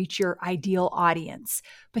go to reach your ideal audience.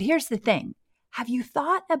 But here's the thing. Have you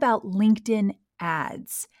thought about LinkedIn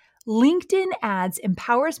ads? LinkedIn ads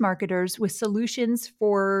empowers marketers with solutions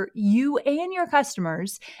for you and your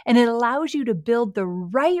customers, and it allows you to build the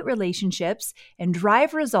right relationships and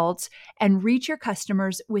drive results and reach your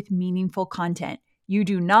customers with meaningful content. You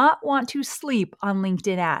do not want to sleep on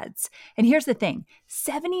LinkedIn ads. And here's the thing,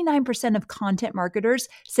 79% of content marketers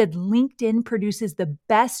said LinkedIn produces the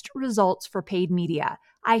best results for paid media.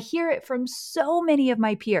 I hear it from so many of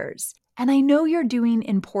my peers. And I know you're doing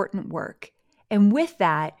important work. And with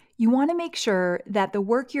that, you want to make sure that the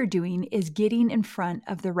work you're doing is getting in front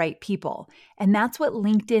of the right people. And that's what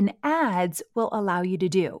LinkedIn ads will allow you to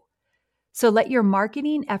do. So let your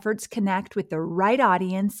marketing efforts connect with the right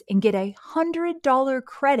audience and get a $100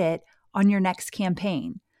 credit on your next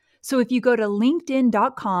campaign. So if you go to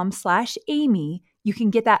linkedin.com/Amy, you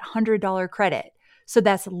can get that $100 credit. So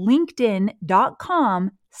that's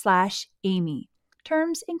linkedin.com/Amy.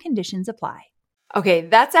 Terms and conditions apply. Okay,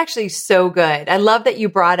 that's actually so good. I love that you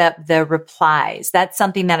brought up the replies. That's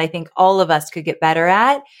something that I think all of us could get better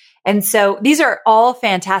at. And so these are all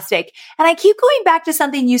fantastic. And I keep going back to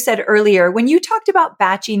something you said earlier when you talked about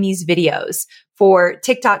batching these videos for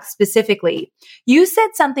TikTok specifically. You said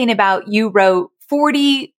something about you wrote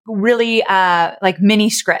 40 really like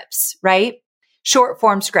mini scripts, right? Short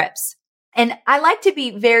form scripts. And I like to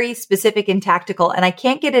be very specific and tactical, and I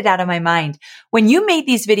can't get it out of my mind. When you made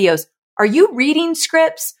these videos, are you reading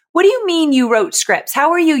scripts? What do you mean you wrote scripts?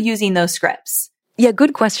 How are you using those scripts? Yeah,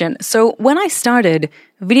 good question. So when I started,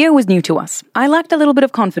 video was new to us. I lacked a little bit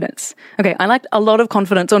of confidence. Okay, I lacked a lot of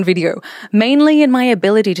confidence on video, mainly in my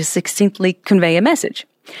ability to succinctly convey a message.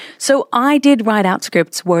 So I did write out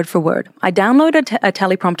scripts word for word. I downloaded a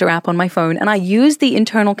teleprompter app on my phone, and I used the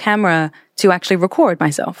internal camera to actually record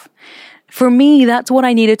myself. For me, that's what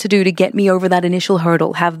I needed to do to get me over that initial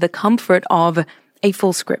hurdle, have the comfort of a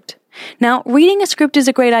full script. Now, reading a script is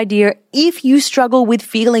a great idea if you struggle with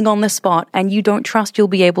feeling on the spot and you don't trust you'll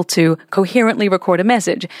be able to coherently record a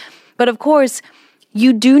message. But of course,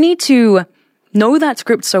 you do need to know that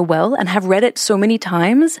script so well and have read it so many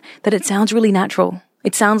times that it sounds really natural.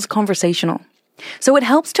 It sounds conversational. So it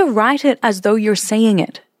helps to write it as though you're saying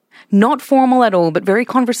it. Not formal at all, but very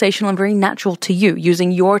conversational and very natural to you,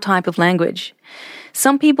 using your type of language.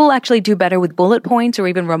 Some people actually do better with bullet points or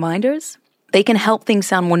even reminders. They can help things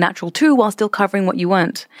sound more natural too while still covering what you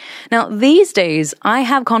want. Now, these days, I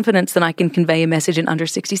have confidence that I can convey a message in under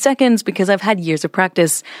 60 seconds because I've had years of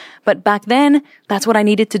practice. But back then, that's what I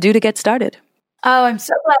needed to do to get started. Oh, I'm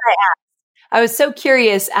so glad I asked. I was so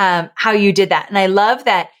curious how you did that. And I love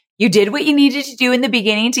that you did what you needed to do in the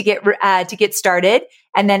beginning to get started.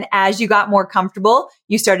 And then as you got more comfortable,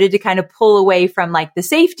 you started to kind of pull away from like the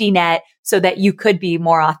safety net so that you could be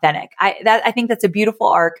more authentic. I think that's a beautiful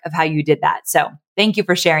arc of how you did that. So thank you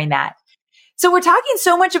for sharing that. So we're talking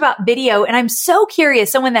so much about video, and I'm so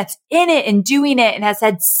curious, someone that's in it and doing it and has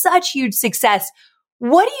had such huge success,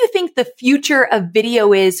 what do you think the future of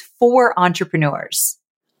video is for entrepreneurs?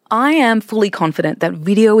 I am fully confident that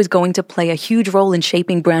video is going to play a huge role in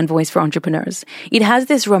shaping brand voice for entrepreneurs. It has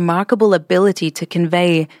this remarkable ability to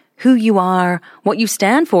convey who you are, what you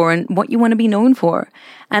stand for, and what you want to be known for.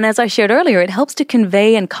 And as I shared earlier, it helps to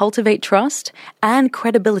convey and cultivate trust and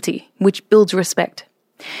credibility, which builds respect.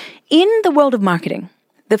 In the world of marketing,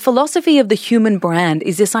 the philosophy of the human brand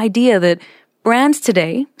is this idea that brands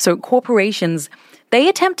today, so corporations, they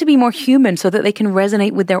attempt to be more human so that they can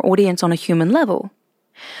resonate with their audience on a human level.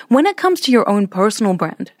 When it comes to your own personal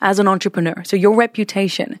brand as an entrepreneur, so your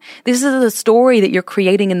reputation, this is the story that you're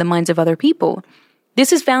creating in the minds of other people.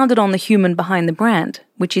 This is founded on the human behind the brand,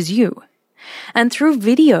 which is you. And through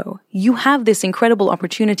video, you have this incredible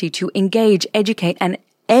opportunity to engage, educate, and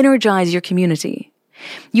energize your community.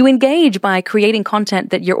 You engage by creating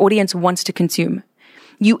content that your audience wants to consume.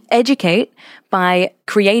 You educate by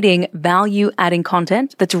creating value-adding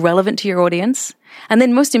content that's relevant to your audience. And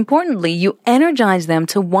then most importantly, you energize them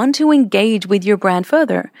to want to engage with your brand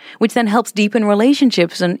further, which then helps deepen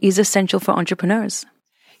relationships and is essential for entrepreneurs.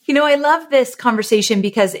 You know, I love this conversation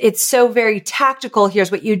because it's so very tactical.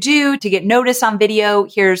 Here's what you do to get noticed on video.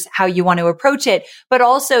 Here's how you want to approach it. But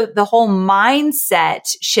also the whole mindset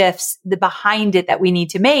shifts behind it that we need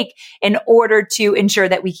to make in order to ensure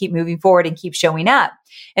that we keep moving forward and keep showing up.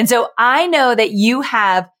 And so I know that you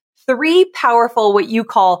have 3 powerful, what you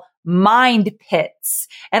call mind pits.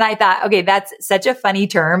 And I thought, okay, that's such a funny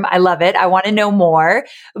term. I love it. I want to know more,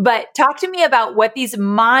 but talk to me about what these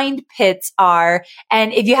mind pits are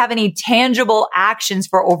and if you have any tangible actions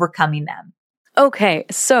for overcoming them. Okay,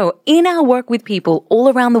 so in our work with people all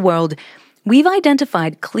around the world, we've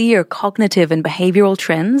identified clear cognitive and behavioral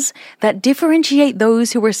trends that differentiate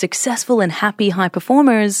those who are successful and happy high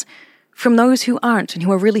performers from those who aren't and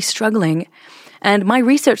who are really struggling. And my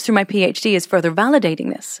research through my PhD is further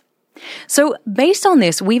validating this. So based on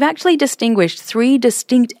this, we've actually distinguished 3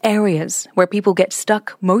 distinct areas where people get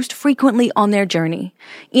stuck most frequently on their journey,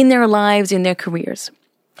 in their lives, in their careers.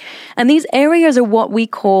 And these areas are what we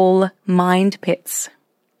call mind pits.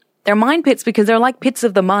 They're mind pits because they're like pits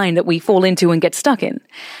of the mind that we fall into and get stuck in.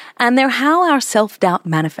 And they're how our self-doubt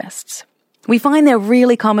manifests. We find they're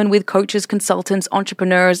really common with coaches, consultants,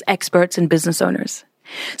 entrepreneurs, experts, and business owners.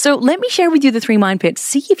 So let me share with you the 3 mind pits.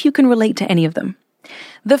 See if you can relate to any of them.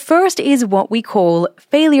 The first is what we call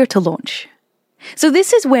failure to launch. So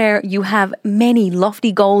this is where you have many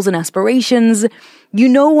lofty goals and aspirations. You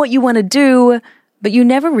know what you want to do, but you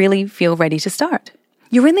never really feel ready to start.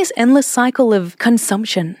 You're in this endless cycle of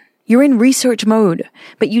consumption. You're in research mode,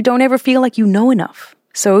 but you don't ever feel like you know enough.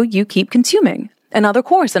 So you keep consuming another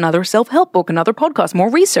course, another self-help book, another podcast, more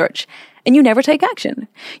research, and you never take action.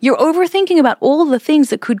 You're overthinking about all the things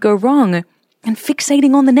that could go wrong and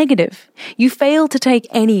fixating on the negative. You fail to take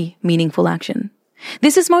any meaningful action.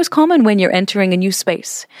 This is most common when you're entering a new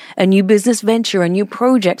space, a new business venture, a new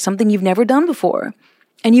project, something you've never done before,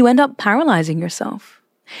 and you end up paralyzing yourself.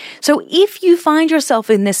 So if you find yourself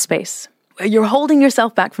in this space where you're holding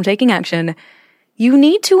yourself back from taking action, you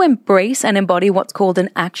need to embrace and embody what's called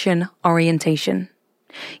an action orientation.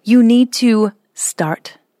 You need to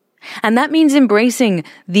start. And that means embracing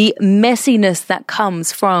the messiness that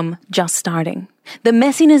comes from just starting. The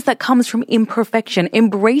messiness that comes from imperfection.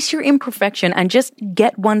 Embrace your imperfection and just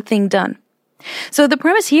get one thing done. So the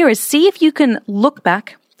premise here is see if you can look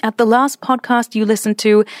back at the last podcast you listened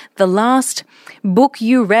to, the last book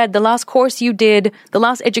you read, the last course you did, the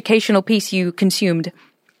last educational piece you consumed.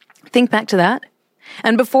 Think back to that.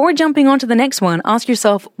 And before jumping on to the next one, ask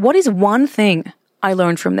yourself, what is one thing I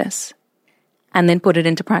learned from this? And then put it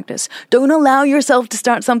into practice. Don't allow yourself to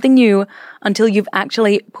start something new until you've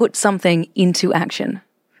actually put something into action.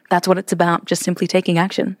 That's what it's about, just simply taking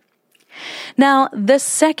action. Now, the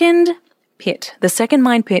second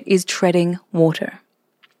mind pit is treading water.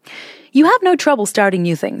 You have no trouble starting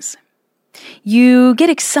new things. You get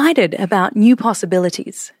excited about new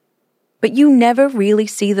possibilities, but you never really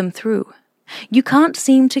see them through. You can't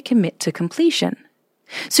seem to commit to completion.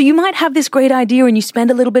 So you might have this great idea and you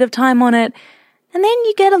spend a little bit of time on it, and then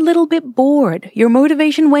you get a little bit bored. Your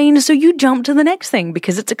motivation wanes, so you jump to the next thing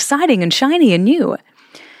because it's exciting and shiny and new.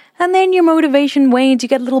 And then your motivation wanes, you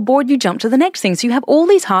get a little bored, you jump to the next thing. So you have all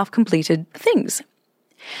these half-completed things.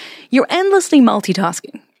 You're endlessly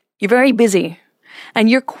multitasking. You're very busy. And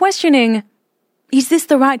you're questioning, is this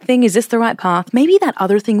the right thing? Is this the right path? Maybe that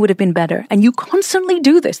other thing would have been better. And you constantly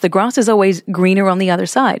do this. The grass is always greener on the other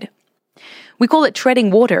side. We call it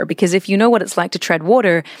treading water because if you know what it's like to tread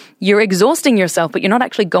water, you're exhausting yourself, but you're not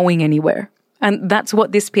actually going anywhere. And that's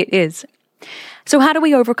what this pit is. So how do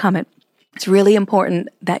we overcome it? It's really important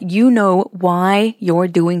that you know why you're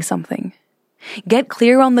doing something. Get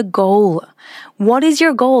clear on the goal. What is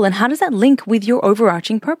your goal and how does that link with your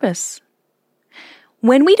overarching purpose?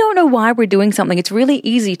 When we don't know why we're doing something, it's really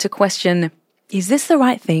easy to question, is this the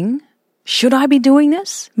right thing? Should I be doing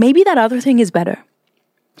this? Maybe that other thing is better.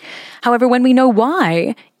 However, when we know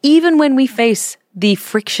why, even when we face the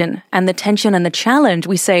friction and the tension and the challenge,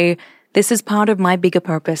 we say, this is part of my bigger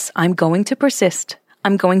purpose. I'm going to persist.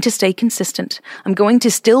 I'm going to stay consistent. I'm going to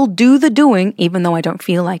still do the doing, even though I don't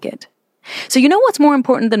feel like it. So you know what's more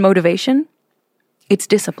important than motivation? It's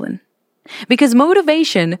discipline. Because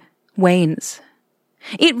motivation wanes.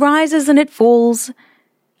 It rises and it falls.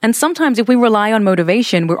 And sometimes if we rely on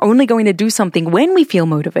motivation, we're only going to do something when we feel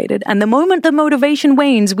motivated. And the moment the motivation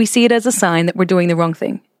wanes, we see it as a sign that we're doing the wrong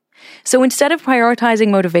thing. So instead of prioritizing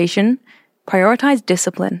motivation, prioritize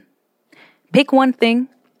discipline. Pick one thing,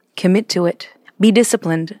 commit to it, be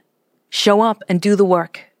disciplined, show up and do the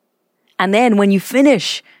work. And then when you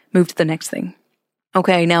finish, move to the next thing.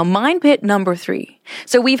 Okay, now mind pit number 3.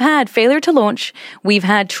 So we've had failure to launch, we've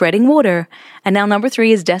had treading water, and now number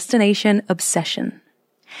 3 is destination obsession.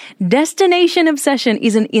 Destination obsession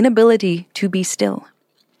is an inability to be still.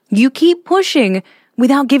 You keep pushing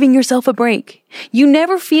without giving yourself a break. You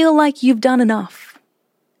never feel like you've done enough.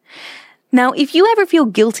 Now, if you ever feel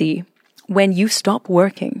guilty when you stop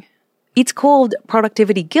working, it's called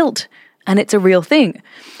productivity guilt, And it's a real thing.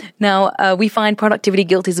 Now, we find productivity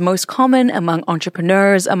guilt is most common among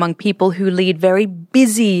entrepreneurs, among people who lead very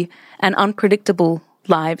busy and unpredictable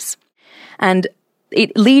lives. And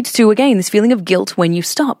it leads to, again, this feeling of guilt when you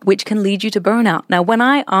stop, which can lead you to burnout. Now, when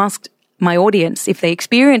I asked my audience if they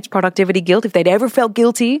experienced productivity guilt, if they'd ever felt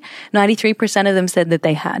guilty, 93% of them said that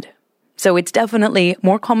they had. So it's definitely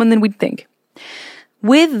more common than we'd think.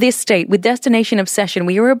 With this state, with destination obsession,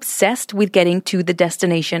 we are obsessed with getting to the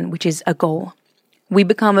destination, which is a goal. We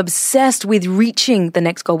become obsessed with reaching the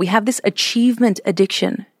next goal. We have this achievement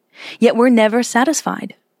addiction, yet we're never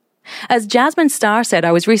satisfied. As Jasmine Star said,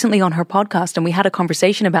 I was recently on her podcast and we had a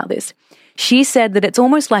conversation about this. She said that it's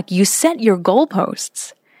almost like you set your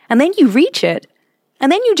goalposts and then you reach it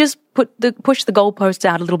and then you just push the goalposts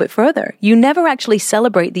out a little bit further. You never actually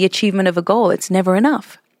celebrate the achievement of a goal. It's never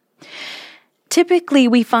enough. Typically,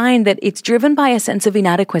 we find that it's driven by a sense of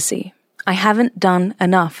inadequacy. I haven't done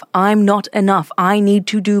enough. I'm not enough. I need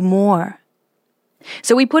to do more.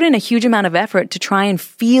 So we put in a huge amount of effort to try and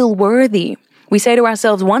feel worthy. We say to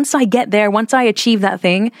ourselves, once I get there, once I achieve that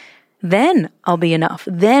thing, then I'll be enough.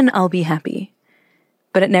 Then I'll be happy.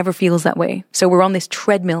 But it never feels that way. So we're on this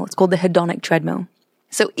treadmill. It's called the hedonic treadmill.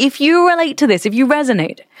 So if you relate to this, if you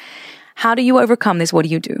resonate, how do you overcome this? What do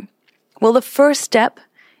you do? Well, the first step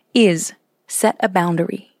is set a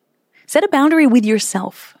boundary. Set a boundary with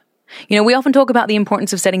yourself. You know, we often talk about the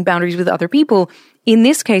importance of setting boundaries with other people. In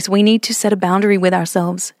this case, we need to set a boundary with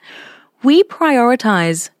ourselves. We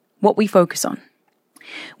prioritize what we focus on.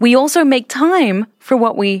 We also make time for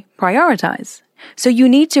what we prioritize. So you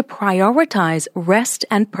need to prioritize rest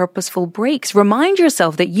and purposeful breaks. Remind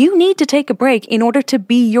yourself that you need to take a break in order to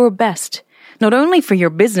be your best, not only for your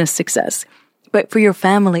business success, but for your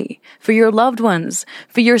family, for your loved ones,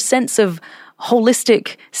 for your sense of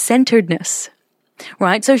holistic centeredness,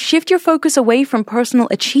 right? So shift your focus away from personal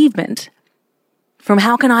achievement, from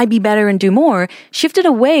how can I be better and do more, shift it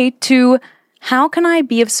away to how can I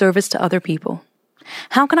be of service to other people?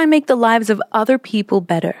 How can I make the lives of other people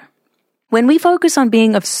better? When we focus on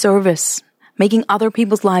being of service, making other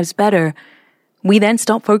people's lives better, we then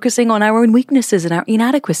stop focusing on our own weaknesses and our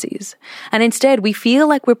inadequacies. And instead, we feel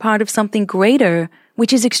like we're part of something greater,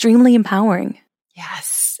 which is extremely empowering.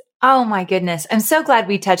 Yes. Oh my goodness. I'm so glad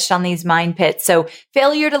we touched on these mind pits. So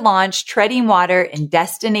failure to launch, treading water, and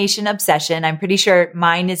destination obsession. I'm pretty sure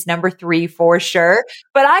mine is number 3 for sure,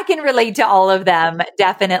 but I can relate to all of them.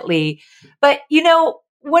 Definitely. But you know,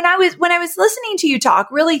 when I was listening to you talk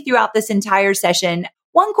really throughout this entire session,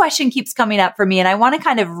 one question keeps coming up for me, and I want to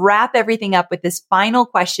kind of wrap everything up with this final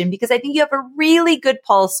question because I think you have a really good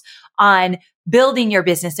pulse on building your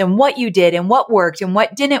business and what you did and what worked and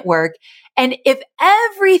what didn't work. And if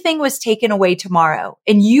everything was taken away tomorrow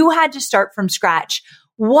and you had to start from scratch,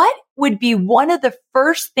 what would be one of the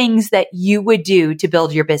first things that you would do to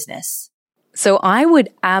build your business? So I would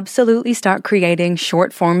absolutely start creating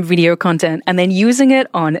short form video content and then using it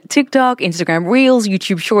on TikTok, Instagram Reels,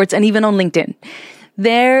 YouTube Shorts, and even on LinkedIn.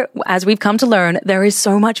 There, as we've come to learn, there is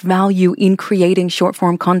so much value in creating short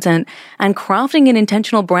form content and crafting an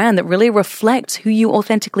intentional brand that really reflects who you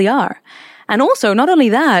authentically are. And also, not only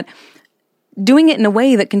that, doing it in a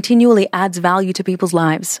way that continually adds value to people's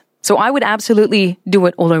lives. So I would absolutely do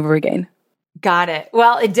it all over again. Got it.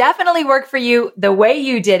 Well, it definitely worked for you the way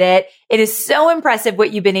you did it. It is so impressive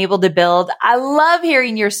what you've been able to build. I love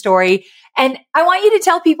hearing your story. And I want you to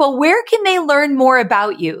tell people, where can they learn more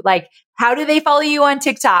about you? Like, how do they follow you on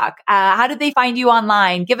TikTok? How do they find you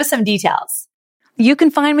online? Give us some details. You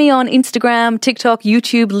can find me on Instagram, TikTok,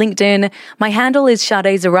 YouTube, LinkedIn. My handle is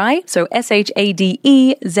Shadè Zahrai, so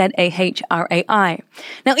SHADEZAHRAI.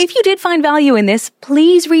 Now, if you did find value in this,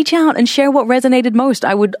 please reach out and share what resonated most.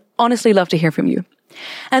 I would honestly love to hear from you.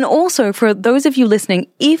 And also, for those of you listening,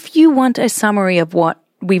 if you want a summary of what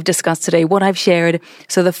we've discussed today, what I've shared,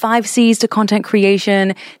 so the 5 C's to content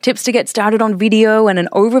creation, tips to get started on video, and an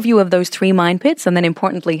overview of those 3 mind pits, and then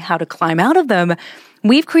importantly, how to climb out of them,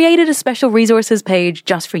 we've created a special resources page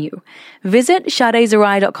just for you. Visit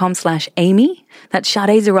shadezahrai.com/Amy. That's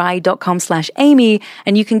shadezahrai.com/Amy,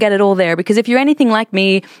 and you can get it all there. Because if you're anything like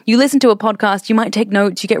me, you listen to a podcast, you might take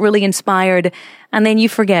notes, you get really inspired, and then you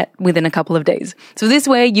forget within a couple of days. So this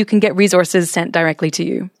way you can get resources sent directly to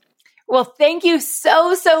you. Well, thank you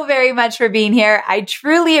so very much for being here. I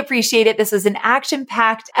truly appreciate it. This was an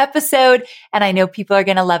action-packed episode, and I know people are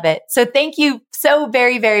going to love it. So thank you so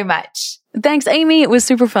very much. Thanks, Amy. It was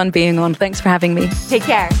super fun being on. Thanks for having me. Take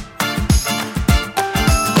care.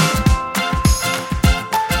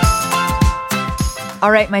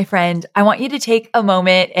 All right, my friend, I want you to take a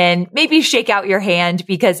moment and maybe shake out your hand,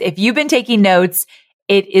 because if you've been taking notes,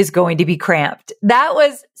 it is going to be cramped. That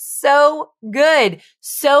was so good.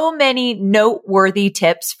 So many noteworthy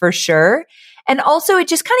tips for sure. And also it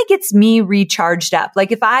just kind of gets me recharged up.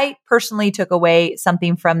 Like if I personally took away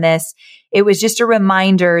something from this, it was just a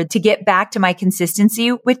reminder to get back to my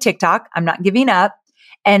consistency with TikTok. I'm not giving up.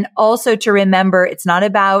 And also to remember it's not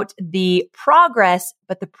about the progress,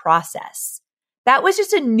 but the process. That was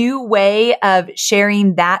just a new way of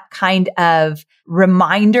sharing that kind of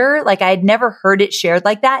reminder. Like I had never heard it shared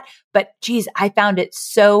like that, but geez, I found it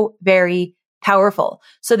so very powerful.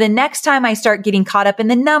 So the next time I start getting caught up in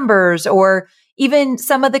the numbers or even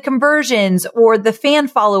some of the conversions or the fan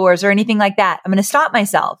followers or anything like that, I'm going to stop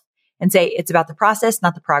myself and say it's about the process,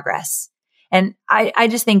 not the progress. And I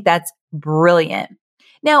just think that's brilliant.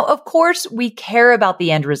 Now, of course, we care about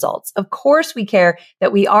the end results. Of course, we care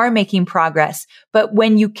that we are making progress. But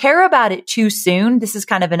when you care about it too soon, this is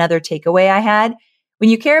kind of another takeaway I had.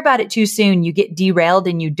 When you care about it too soon, you get derailed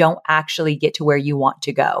and you don't actually get to where you want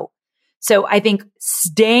to go. So I think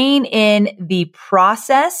staying in the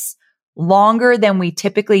process longer than we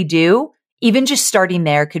typically do, even just starting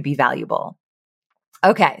there could be valuable.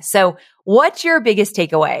 Okay. So what's your biggest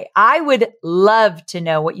takeaway? I would love to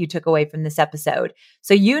know what you took away from this episode.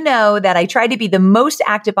 So you know that I try to be the most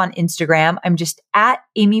active on Instagram. I'm just at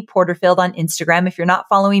Amy Porterfield on Instagram. If you're not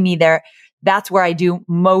following me there, that's where I do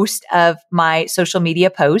most of my social media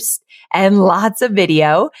posts and lots of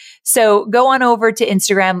video. So go on over to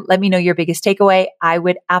Instagram. Let me know your biggest takeaway. I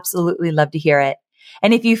would absolutely love to hear it.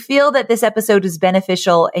 And if you feel that this episode is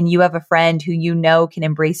beneficial and you have a friend who you know can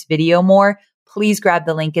embrace video more, please grab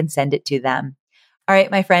the link and send it to them. All right,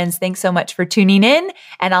 my friends, thanks so much for tuning in,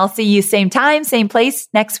 and I'll see you same time, same place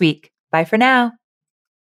next week. Bye for now.